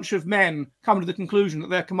if a bunch of men come to the conclusion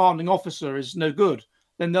that their commanding officer is no good,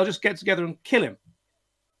 then they'll just get together and kill him.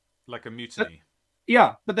 Like a mutiny.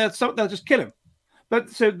 But they'll just kill him. But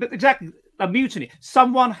exactly, a mutiny.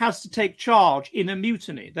 Someone has to take charge in a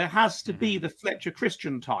mutiny. There has to be the Fletcher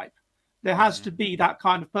Christian type. There has to be that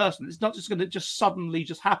kind of person. It's not just going to just suddenly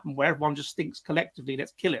just happen where everyone just thinks collectively,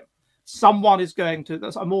 let's kill him. Someone is going to.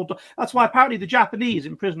 That's why apparently the Japanese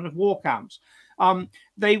in prisoner of war camps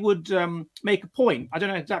they would make a point, I don't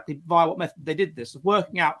know exactly via what method they did this, of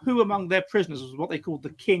working out who among their prisoners was what they called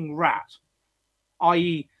the king rat,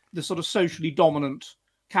 i.e. the sort of socially dominant,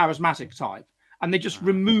 charismatic type. And they just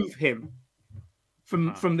remove him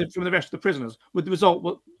from the rest of the prisoners, with the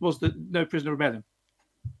result was that no prisoner rebellion.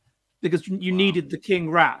 Because you needed the king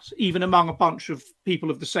rat, even among a bunch of people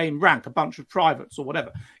of the same rank, a bunch of privates or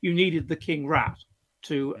whatever. You needed the king rat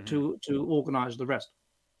to organize the rest.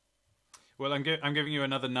 Well, I'm giving you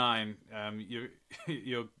another 9.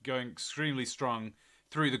 You're going extremely strong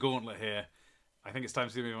through the gauntlet here. I think it's time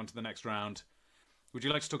to move on to the next round. Would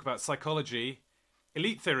you like to talk about psychology,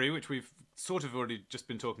 elite theory, which we've sort of already just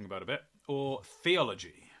been talking about a bit, or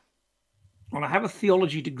theology? Well, I have a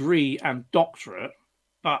theology degree and doctorate,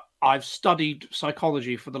 but I've studied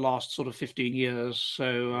psychology for the last sort of 15 years.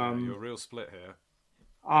 So you're a real split here.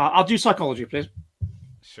 I'll do psychology, please.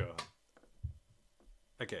 Sure.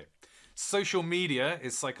 Okay. Social media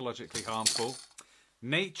is psychologically harmful.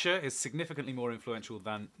 Nature is significantly more influential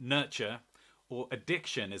than nurture, or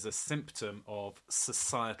addiction is a symptom of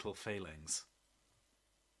societal failings.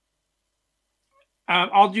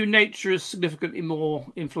 I'll do nature is significantly more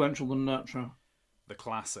influential than nurture. The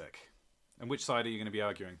classic. And which side are you going to be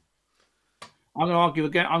arguing? I'm going to argue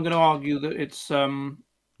again. I'm going to argue that it's nurture.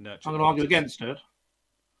 I'm going to argue against it.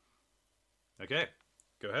 Okay,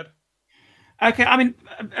 go ahead. Okay, I mean,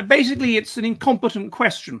 basically, it's an incompetent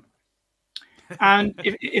question, and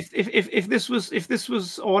if this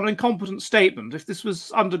was or an incompetent statement, if this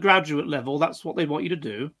was undergraduate level, that's what they want you to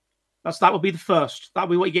do. That would be the first. That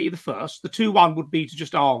would be what you get you the first. The 2-1 would be to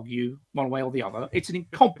just argue one way or the other. It's an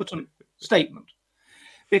incompetent statement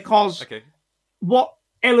because what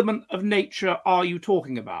element of nature are you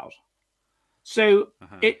talking about? So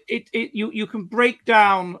you can break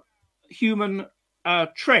down human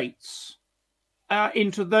traits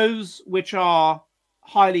into those which are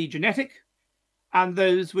highly genetic and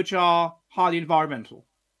those which are highly environmental.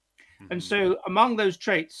 And so among those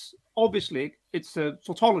traits, obviously, it's a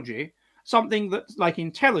tautology, something that, like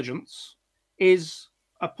intelligence, is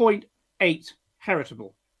a 0.8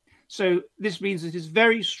 heritable. So this means it is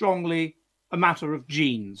very strongly a matter of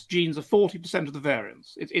genes. Genes are 40% of the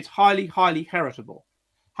variance. It's highly, highly heritable.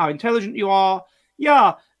 How intelligent you are,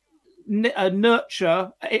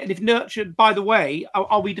 nurture, and if nurture, by the way,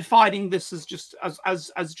 are we defining this as just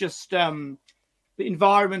the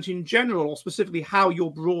environment in general, or specifically how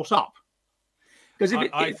you're brought up? Because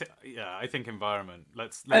I think environment.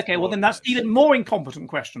 Let's okay. Well, then that's even more incompetent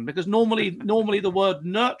question, because normally the word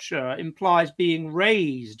nurture implies being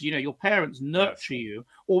raised. You know, your parents nurture you,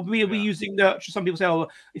 or we using nurture. Some people say, oh,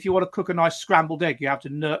 if you want to cook a nice scrambled egg, you have to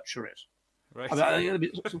nurture it. Right. I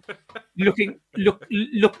mean, looking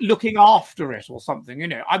after it or something, you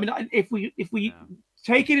know. I mean, if we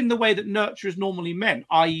take it in the way that nurture is normally meant,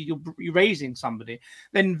 i.e., you're raising somebody,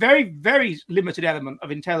 then very, very limited element of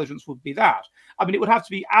intelligence would be that. I mean, it would have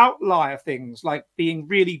to be outlier things like being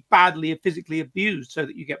really badly physically abused so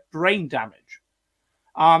that you get brain damage.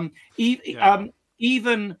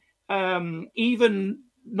 Even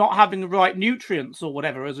not having the right nutrients or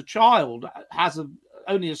whatever as a child has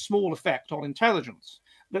only a small effect on intelligence.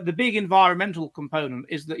 But the big environmental component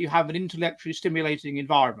is that you have an intellectually stimulating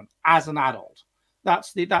environment as an adult.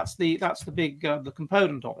 That's the big the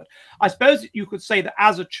component of it. I suppose you could say that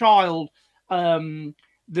as a child, the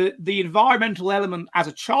environmental element as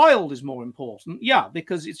a child is more important. Yeah,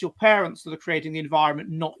 because it's your parents that are creating the environment,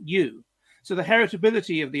 not you. So the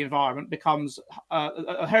heritability of the environment becomes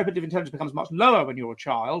heritability of intelligence becomes much lower when you're a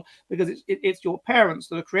child, because it's your parents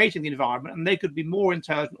that are creating the environment, and they could be more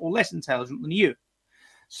intelligent or less intelligent than you.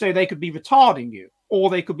 So they could be retarding you, or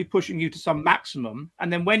they could be pushing you to some maximum.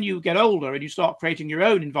 And then when you get older and you start creating your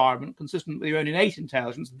own environment consistent with your own innate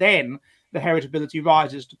intelligence, then the heritability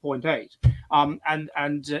rises to 0.8. And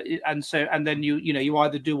then you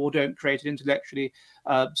either do or don't create an intellectually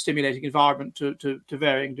stimulating environment to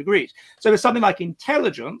varying degrees. So with something like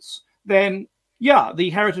intelligence, then the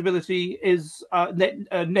heritability is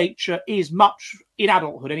nature is much, in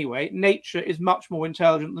adulthood anyway, nature is much more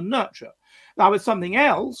intelligent than nurture. Now with something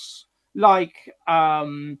else like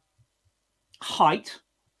height,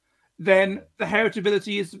 then the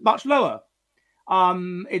heritability is much lower.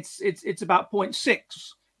 It's about 0.6,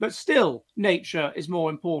 but still nature is more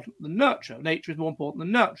important than nurture. Nature is more important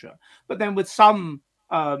than nurture. But then with some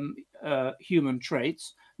human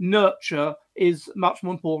traits, nurture is much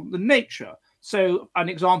more important than nature. So an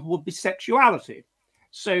example would be sexuality.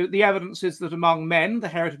 So the evidence is that among men, the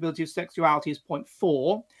heritability of sexuality is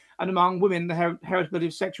 0.4, and among women, the heritability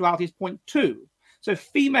of sexuality is 0.2. So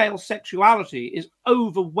female sexuality is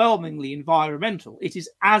overwhelmingly environmental. It is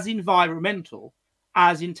as environmental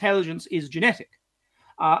as intelligence is genetic.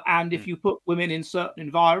 And if you put women in certain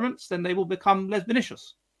environments, then they will become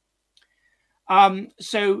lesbianicious.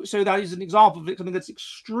 So that is an example of something that's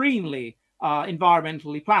extremely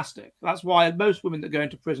environmentally plastic. That's why most women that go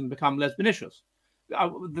into prison become lesbianicious.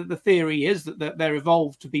 The theory is that they're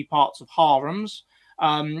evolved to be parts of harems,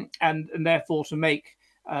 and therefore to make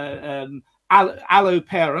allo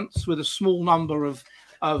parents with a small number of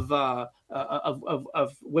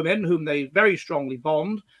women whom they very strongly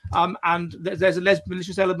bond, and there's a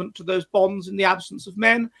lesbianicious element to those bonds in the absence of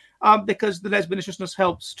men, because the lesbianiciousness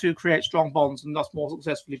helps to create strong bonds and thus more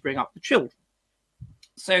successfully bring up the children.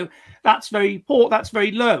 So that's very poor, that's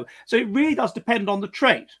very low. So it really does depend on the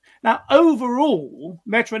trait. Now, overall,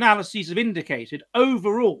 meta-analyses have indicated,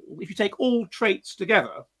 overall, if you take all traits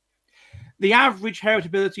together, the average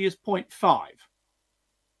heritability is 0.5.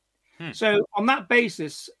 So on that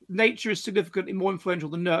basis, nature is significantly more influential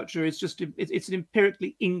than nurture. It's just, it's an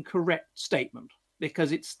empirically incorrect statement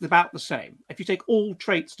because it's about the same if you take all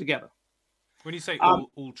traits together. When you say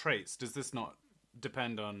all traits, does this not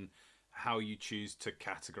depend on how you choose to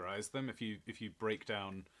categorize them? If you break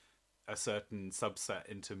down a certain subset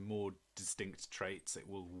into more distinct traits, it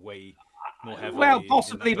will weigh more heavily. Well,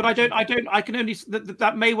 possibly, but I can only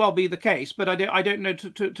that may well be the case, but I don't know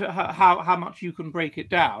how much you can break it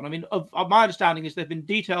down. I mean, of my understanding is there've been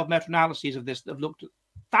detailed meta-analyses of this that have looked at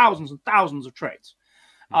thousands and thousands of traits,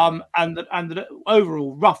 and that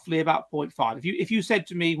overall roughly about 0.5. If you said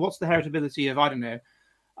to me, what's the heritability of I don't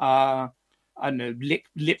know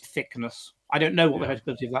lip thickness, I don't know what the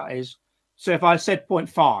heritability of that is. So if I said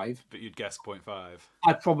 0.5, but you'd guess 0.5,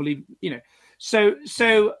 I'd probably, So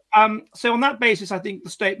on that basis, I think the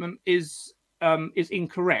statement is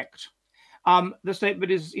incorrect. The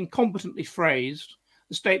statement is incompetently phrased.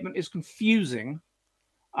 The statement is confusing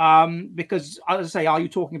because, as I say, are you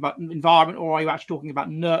talking about environment or are you actually talking about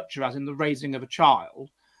nurture, as in the raising of a child?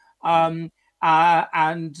 So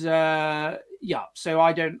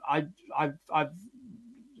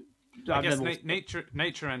I guess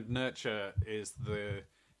nature and nurture is the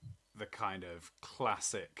kind of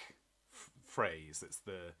classic phrase. It's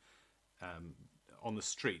the on the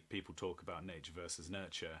street people talk about nature versus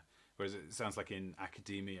nurture, whereas it sounds like in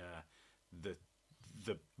academia the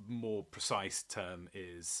more precise term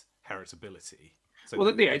is heritability. So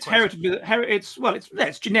it's heritability.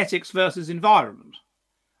 It's genetics versus environment,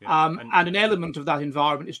 and an element of that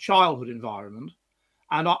environment is childhood environment.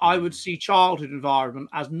 And I would see childhood environment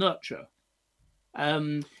as nurture.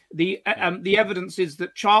 The evidence is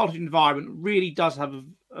that childhood environment really does have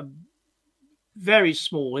a very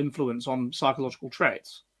small influence on psychological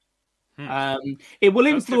traits. It will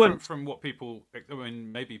influence from what people. I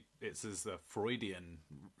mean, maybe it's as a Freudian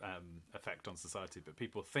effect on society, but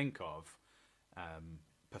people think of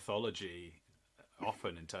pathology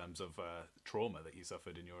often in terms of trauma that you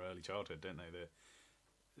suffered in your early childhood, don't they?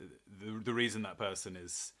 The reason that person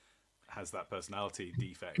has that personality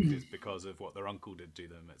defect is because of what their uncle did to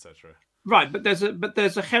them, etc. Right, but there's a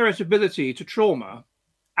heritability to trauma,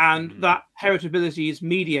 and that heritability is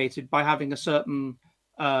mediated by having a certain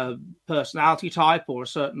personality type or a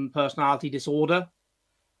certain personality disorder.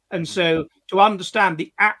 And so, to understand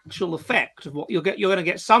the actual effect of what you're going to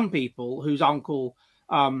get some people whose uncle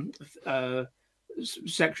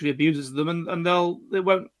sexually abuses them, and they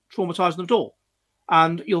won't traumatize them at all.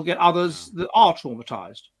 And you'll get others that are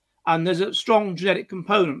traumatized. And there's a strong genetic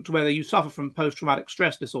component to whether you suffer from post-traumatic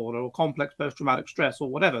stress disorder or complex post-traumatic stress or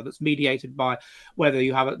whatever, that's mediated by whether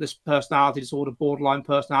you have this personality disorder, borderline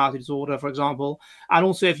personality disorder, for example. And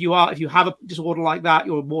also, if you have a disorder like that,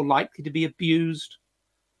 you're more likely to be abused.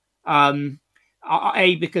 Because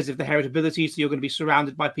of the heritability, so you're going to be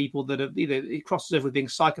surrounded by people that are either it crosses over with being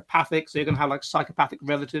psychopathic, so you're going to have like psychopathic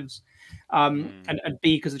relatives, and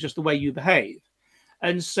B, because of just the way you behave.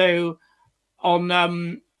 And so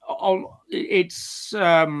it's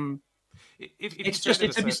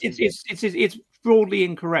broadly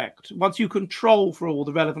incorrect. Once you control for all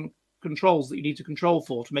the relevant controls that you need to control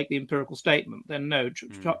for to make the empirical statement, then no,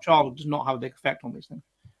 childhood does not have a big effect on these things.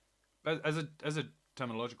 As a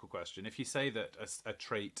terminological question, if you say that a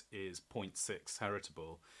trait is 0.6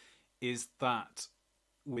 heritable, is that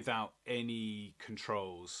without any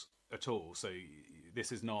controls at all? So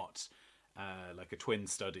this is not like a twin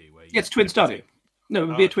study where it's twin study. No, it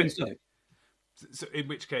would be a twin study. So in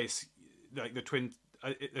which case, like the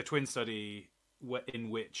twin study in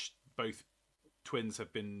which both twins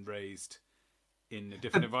have been raised in a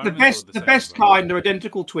different environment. The best kind are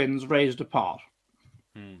identical twins raised apart.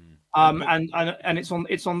 But And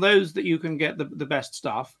it's on those that you can get the best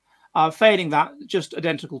stuff. Failing that, just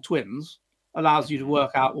identical twins allows you to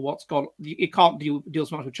work out what's got. It can't deal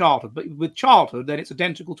so much with childhood, but with childhood, then it's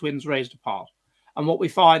identical twins raised apart. And what we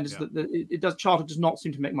find is that childhood does not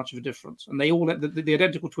seem to make much of a difference, and they all the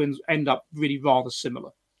identical twins end up really rather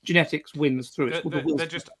similar. Genetics wins through it. There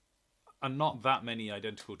just are not that many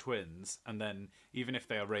identical twins, and then even if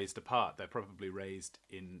they are raised apart, they're probably raised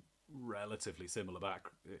in relatively similar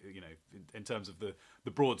in terms of the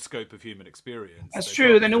broad scope of human experience. That's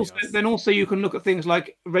true. Then also you can look at things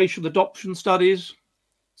like racial adoption studies.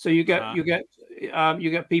 So you get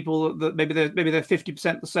people that maybe they're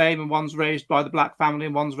 50% the same, and one's raised by the black family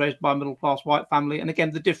and one's raised by a middle class white family, and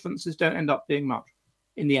again the differences don't end up being much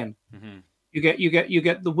in the end. You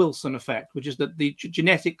get the Wilson effect, which is that the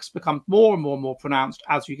genetics become more and more pronounced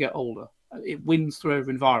as you get older. It wins through over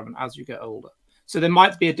environment as you get older. So there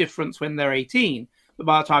might be a difference when they're 18, but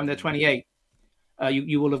by the time they're 28,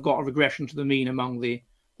 you will have got a regression to the mean among the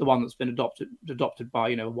one that's been adopted by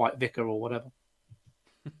a white vicar or whatever.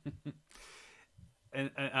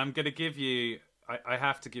 And I'm going to give you. I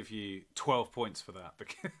have to give you 12 points for that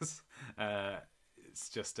because it's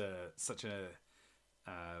just such a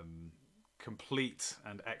complete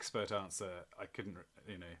and expert answer. I couldn't.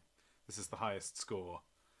 This is the highest score.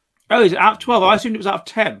 Oh, is it out of 12? I assumed it was out of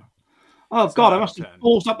 10. Oh God, I must have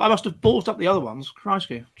ballsed up the other ones.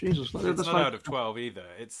 Crikey, Jesus! It's not out of 12 either.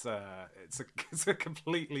 It's a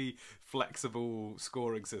completely flexible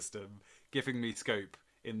scoring system, giving me scope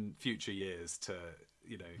in future years to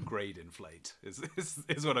grade inflate. Is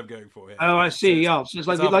what I'm going for here. Oh, I see. So it's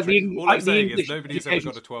like the all I'm saying English is nobody's ever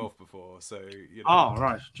got a 12 before, so Oh,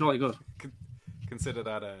 right, jolly good. Consider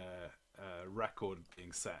that a record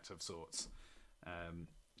being set of sorts.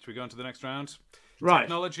 Should we go on to the next round? Right.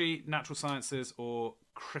 Technology, natural sciences, or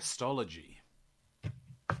Christology?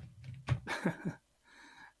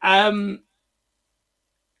 I'll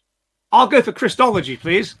go for Christology,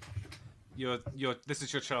 please. This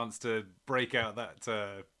is your chance to break out that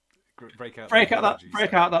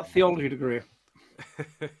theology degree.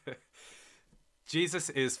 Jesus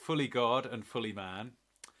is fully God and fully man.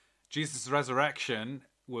 Jesus' resurrection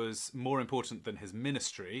was more important than his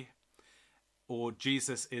ministry. Or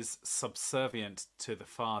Jesus is subservient to the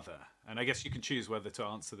Father. And I guess you can choose whether to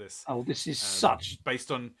answer this. Oh, this is based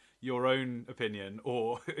on your own opinion,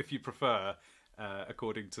 or if you prefer,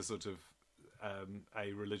 according to sort of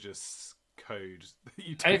a religious code that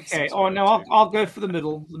you don't. Okay. Oh no, I'll go for the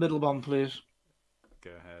middle one, please.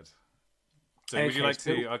 Go ahead. So, would you like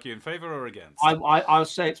to argue in favour or against? I'll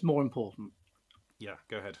say it's more important. Yeah,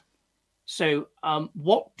 go ahead. So,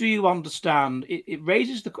 what do you understand? It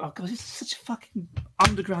raises the. Oh God, this is such a fucking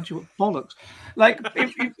undergraduate bollocks. Like,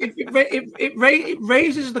 it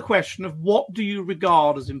raises the question of what do you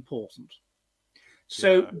regard as important?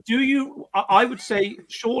 So, do you? I would say,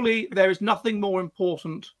 surely there is nothing more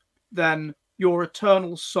important than your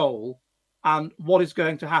eternal soul and what is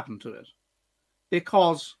going to happen to it,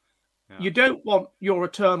 because you don't want your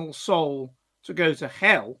eternal soul to go to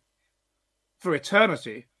hell for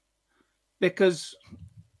eternity. Because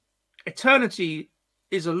eternity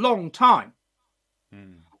is a long time.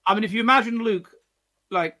 I mean, if you imagine, Luke,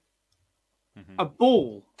 like a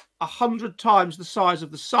ball 100 times the size of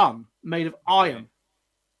the sun, made of iron,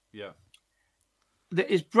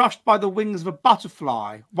 that is brushed by the wings of a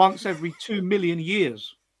butterfly once every 2 million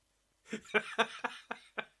years.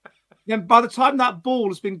 Then by the time that ball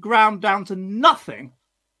has been ground down to nothing,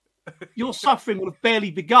 your suffering will have barely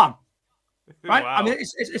begun. Right? Wow. I mean,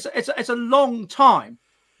 it's a long time,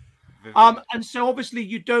 and so obviously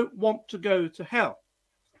you don't want to go to hell.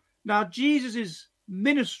 Now, Jesus's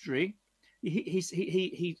ministry,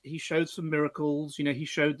 he showed some miracles. He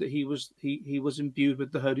showed that he was imbued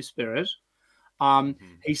with the Holy Spirit.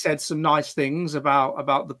 He said some nice things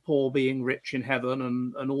about the poor being rich in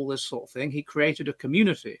heaven and all this sort of thing. He created a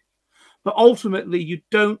community, but ultimately you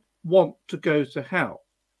don't want to go to hell.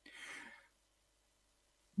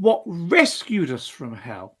 What rescued us from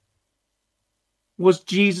hell was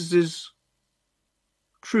Jesus's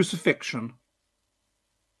crucifixion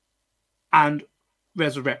and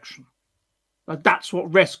resurrection. That's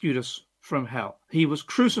what rescued us from hell. He was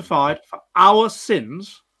crucified for our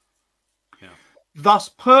sins, thus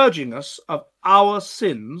purging us of our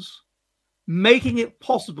sins, making it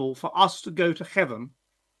possible for us to go to heaven.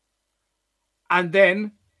 And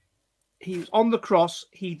then he was on the cross,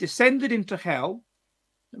 he descended into hell,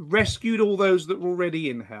 rescued all those that were already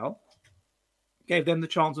in hell, gave them the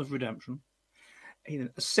chance of redemption. He then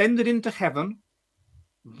ascended into heaven,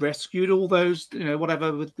 rescued all those,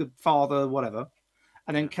 whatever, with the Father, whatever,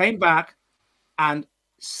 and then came back and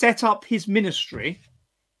set up his ministry,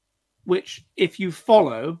 which, if you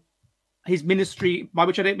follow his ministry, by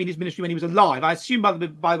which I don't mean his ministry when he was alive. I assume by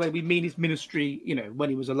the way we mean his ministry, when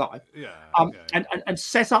he was alive. And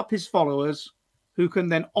set up his followers who can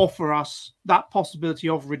then offer us that possibility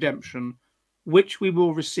of redemption, which we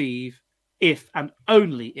will receive if and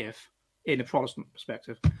only if, in a Protestant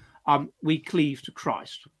perspective, we cleave to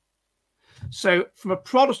Christ. So from a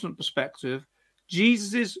Protestant perspective,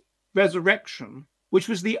 Jesus' resurrection, which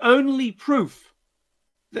was the only proof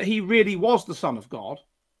that he really was the Son of God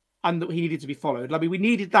and that he needed to be followed. I mean, we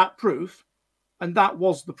needed that proof, and that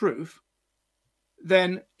was the proof.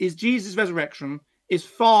 Then Jesus' resurrection is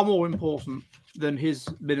far more important than his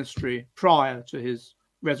ministry prior to his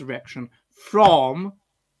resurrection from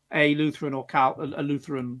a Lutheran or a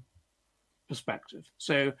Lutheran perspective.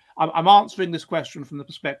 So I'm answering this question from the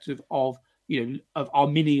perspective of of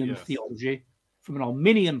Arminian theology. From an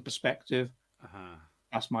Arminian perspective,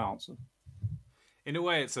 that's my answer. In a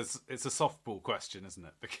way, it's a softball question, isn't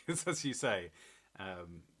it? Because, as you say,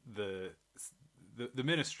 the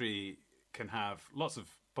ministry can have lots of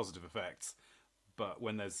positive effects, but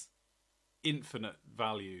when there's infinite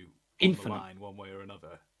value on the line, one way or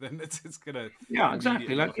another, then it's gonna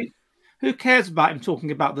exactly. Like, who cares about him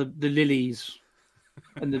talking about the lilies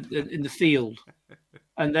and in the field,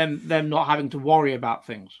 and them not having to worry about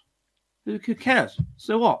things? Who cares?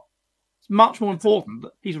 So what? It's much more important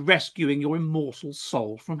that he's rescuing your immortal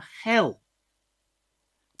soul from hell.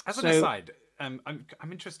 As an aside, I'm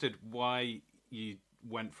interested why you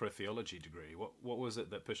went for a theology degree. What was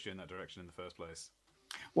it that pushed you in that direction in the first place?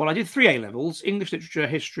 Well, I did 3 A-levels, English literature,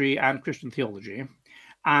 history, and Christian theology.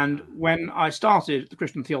 And when I started the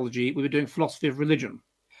Christian theology, we were doing philosophy of religion.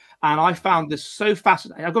 And I found this so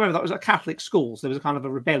fascinating. I've got to remember that was at Catholic schools. There was a kind of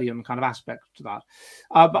a rebellion kind of aspect to that.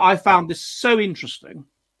 But I found this so interesting,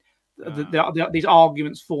 these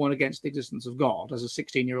arguments for and against the existence of God as a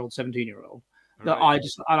 16-year-old, 17-year-old, that I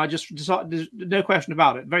just decided, there's no question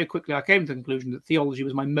about it. Very quickly, I came to the conclusion that theology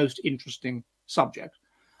was my most interesting subject.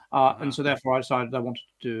 And so therefore I decided I wanted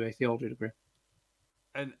to do a theology degree.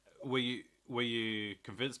 And were you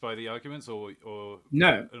convinced by the arguments, or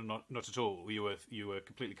no, not at all? You were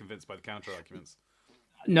completely convinced by the counter arguments?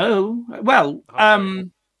 No. Well, I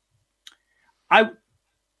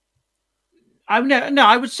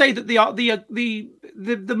would say that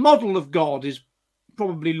the model of God is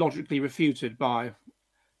probably logically refuted by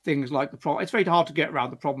things like it's very hard to get around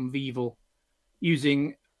the problem of evil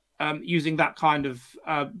using that kind of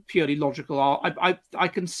purely logical. I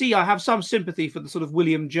can see, I have some sympathy for the sort of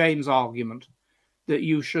William James argument that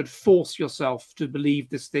you should force yourself to believe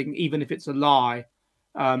this thing, even if it's a lie,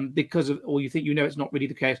 or you think it's not really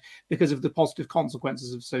the case, because of the positive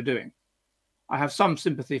consequences of so doing. I have some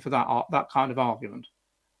sympathy for that kind of argument.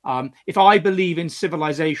 If I believe in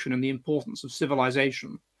civilization and the importance of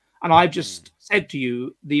civilization, and I've just said to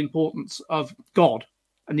you the importance of God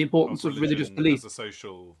and the importance of religious belief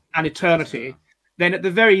and eternity, then at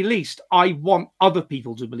the very least, I want other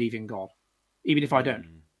people to believe in God, even if I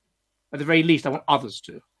don't. At the very least, I want others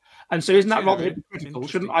to. And so isn't that rather hypocritical?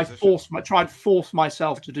 Shouldn't I try and force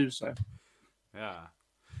myself to do so? Yeah.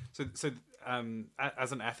 So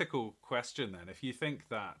as an ethical question then, if you think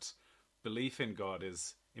that belief in God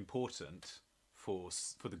is important for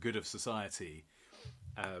the good of society,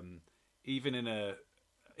 even in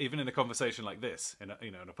a conversation like this, in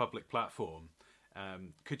a public platform,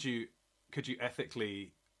 could you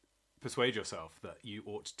ethically persuade yourself that you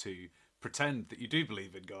ought to pretend that you do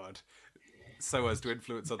believe in God so as to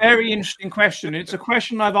influence other Very people? interesting question. It's a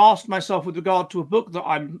question I've asked myself with regard to a book that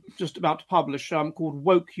I'm just about to publish called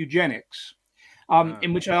Woke Eugenics,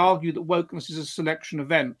 in which I argue that wokeness is a selection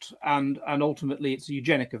event and ultimately it's a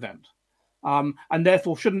eugenic event. And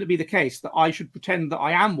therefore, shouldn't it be the case that I should pretend that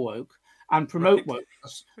I am woke and promote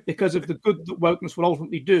wokeness because of the good that wokeness will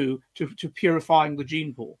ultimately do to purifying the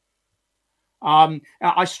gene pool?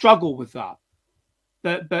 I struggle with that,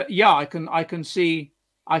 but yeah, I can see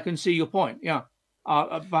your point. Yeah,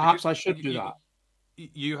 perhaps I should do that.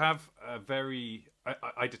 You have a very,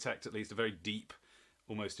 I detect at least a very deep,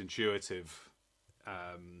 almost intuitive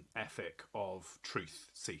ethic of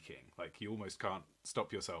truth seeking. Like, you almost can't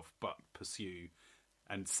stop yourself but pursue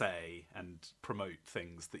and say and promote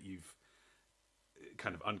things that you've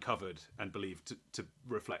kind of uncovered and believe to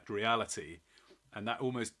reflect reality, and that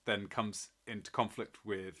almost then comes into conflict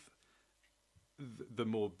with the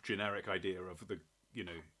more generic idea of the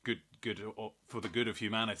good or for the good of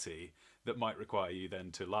humanity that might require you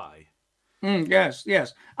then to lie. Yes,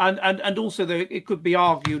 and also it could be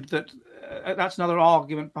argued that that's another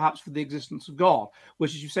argument, perhaps, for the existence of God,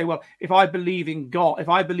 which is you say, well, if I believe in God, if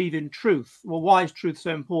I believe in truth, well, why is truth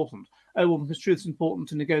so important? Oh, well, because truth's important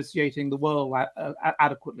to negotiating the world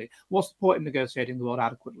adequately. What's the point of negotiating the world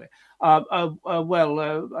adequately? So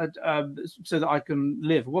that I can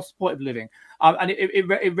live. What's the point of living? And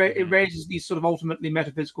it raises these sort of ultimately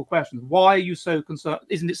metaphysical questions. Why are you so concerned?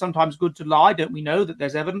 Isn't it sometimes good to lie? Don't we know that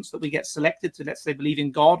there's evidence that we get selected to, let's say, believe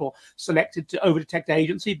in God, or selected to over-detect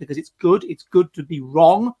agency because it's good? It's good to be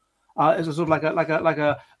wrong. As a sort of like an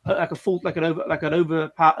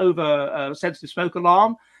over sensitive smoke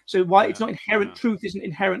alarm. So why it's not inherent, truth isn't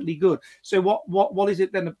inherently good. So what is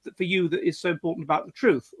it then for you that is so important about the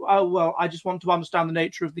truth? Oh, well, I just want to understand the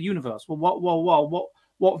nature of the universe. Well,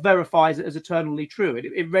 what verifies it as eternally true?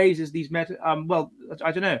 It raises these well,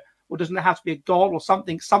 I don't know. Well, doesn't there have to be a God or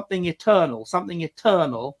something eternal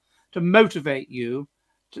to motivate you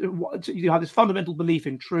to you have this fundamental belief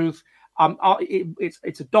in truth?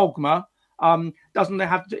 It's a dogma. Doesn't there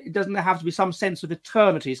have to be some sense of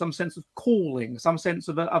eternity, some sense of calling, some sense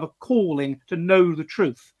of a calling to know the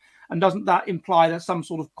truth? And doesn't that imply there's some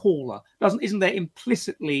sort of caller? Isn't there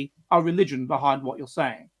implicitly a religion behind what you're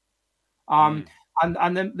saying? And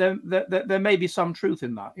then there may be some truth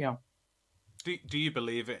in that. Yeah. Do you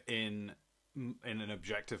believe in an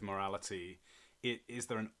objective morality? Is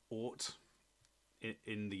there an ought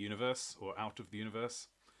in the universe or out of the universe?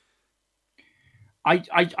 I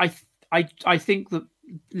think that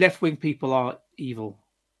left-wing people are evil.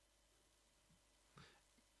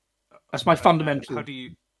 That's my fundamental. How do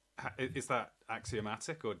you? Is that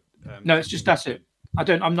axiomatic or? No, it's just that's it.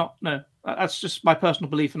 I'm not. No, that's just my personal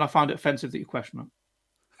belief, and I find it offensive that you question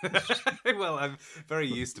it. Well, I'm very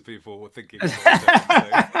used to people thinking. No,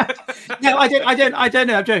 I don't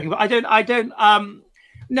know. I'm joking, but I don't.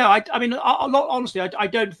 No, I mean, honestly, I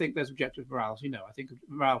don't think there's objective morality. No, I think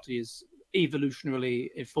morality is evolutionarily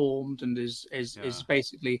informed and is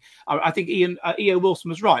basically. I think E.O. Wilson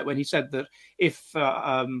was right when he said that if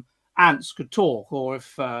ants could talk, or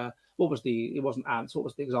if it wasn't ants, what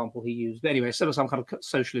was the example he used? But anyway, some kind of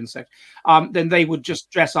social insect, then they would just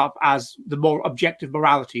dress up as the more objective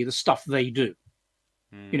morality, the stuff they do.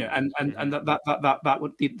 You know, and that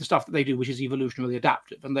would be the stuff that they do, which is evolutionarily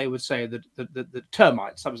adaptive. And they would say that the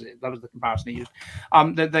termites, that was the comparison he used.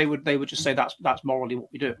 That they would just say that's morally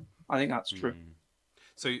what we do. I think that's true.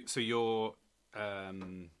 So you're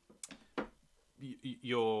having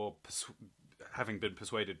been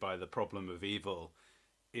persuaded by the problem of evil,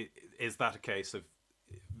 is that a case of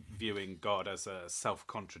viewing God as a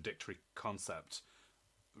self-contradictory concept?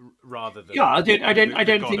 Rather than I don't God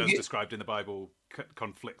think as described in the Bible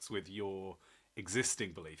conflicts with your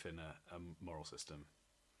existing belief in a moral system.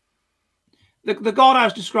 The God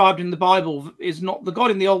as described in the Bible is not the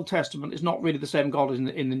God in the Old Testament is not really the same God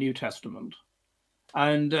in the New Testament,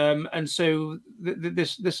 and so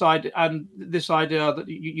this idea that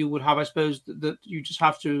you would have, I suppose, that you just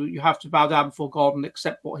have to bow down before God and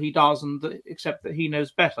accept what He does and accept that He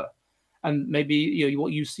knows better. And maybe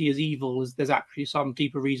what you see as evil is there's actually some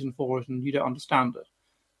deeper reason for it, and you don't understand it.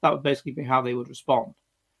 That would basically be how they would respond.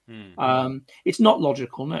 It's not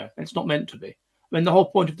logical, no. It's not meant to be. I mean, the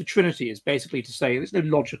whole point of the Trinity is basically to say there's no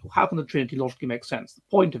logical. How can the Trinity logically make sense? The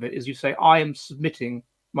point of it is you say, I am submitting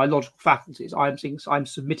my logical faculties. I'm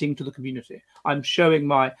submitting to the community. I'm showing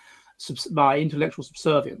my intellectual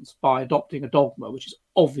subservience by adopting a dogma, which is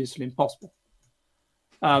obviously impossible.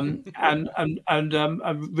 And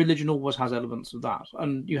religion always has elements of that,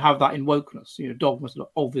 and you have that in wokeness. Dogmas that are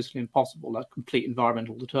obviously impossible, like complete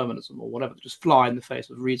environmental determinism or whatever, that just fly in the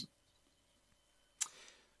face of reason.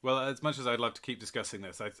 Well, as much as I'd love to keep discussing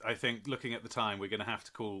this, I think looking at the time, we're going to have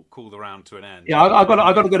to call the round to an end. Yeah, I got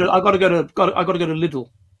to go to Lidl.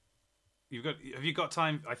 Have you got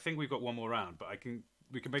time? I think we've got one more round, but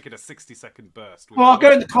we can make it a 60-second burst. Well, I'll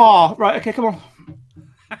go in the car. Right? Okay, come on.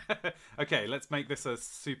 Okay, let's make this a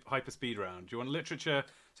hyper speed round. Do you want literature,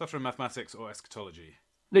 software and mathematics, or eschatology?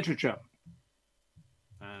 Literature.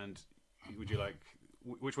 And would you like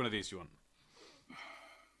which one of these do you want?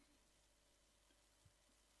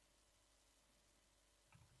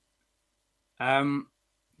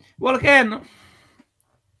 Well, again,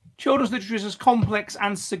 children's literature is as complex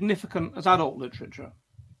and significant as adult literature.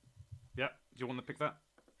 Yeah. Do you want to pick that?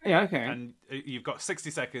 Yeah, okay. And you've got 60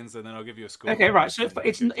 seconds, and then I'll give you a score. Okay, right. So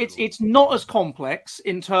it's not as complex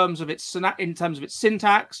in terms of its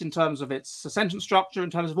syntax, in terms of its sentence structure, in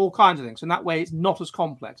terms of all kinds of things. So in that way, it's not as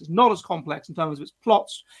complex. It's not as complex in terms of its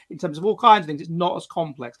plots, in terms of all kinds of things. It's not as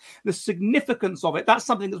complex. The significance of it, that's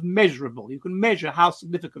something that's measurable. You can measure how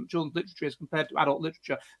significant children's literature is compared to adult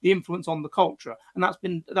literature, the influence on the culture, and I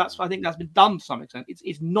think that's been done to some extent.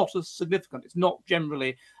 It's not as significant. It's not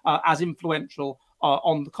generally as influential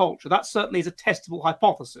on the culture. That certainly is a testable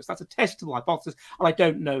hypothesis. That's a testable hypothesis, and I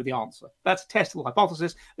don't know the answer. That's a testable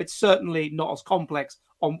hypothesis. It's certainly not as complex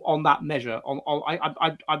on that measure.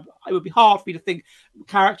 It would be hard for me to think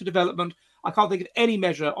character development. I can't think of any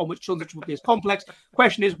measure on which children's literature would be as complex.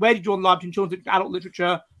 Question is, where do you draw the line between children's literature and adult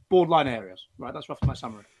literature? Borderline areas. Right, that's roughly my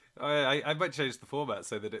summary. I might change the format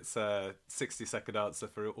so that it's a 60-second answer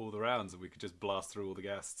for all the rounds, and we could just blast through all the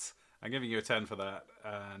guests. I'm giving you a 10 for that,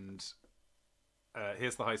 and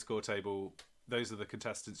here's the high score table. Those are the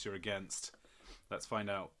contestants you're against. Let's find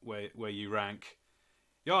out where you rank.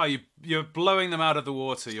 Yeah, you're blowing them out of the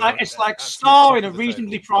water. It's like Star in a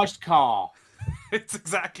reasonably priced car. It's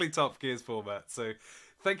exactly Top Gear's format. So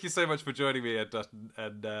thank you so much for joining me, Ed Dutton.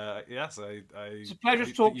 And yes, it's a pleasure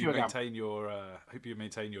to talk to you again. Hope you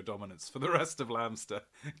maintain your dominance for the rest of Lamster.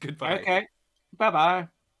 Goodbye. Okay. Bye-bye.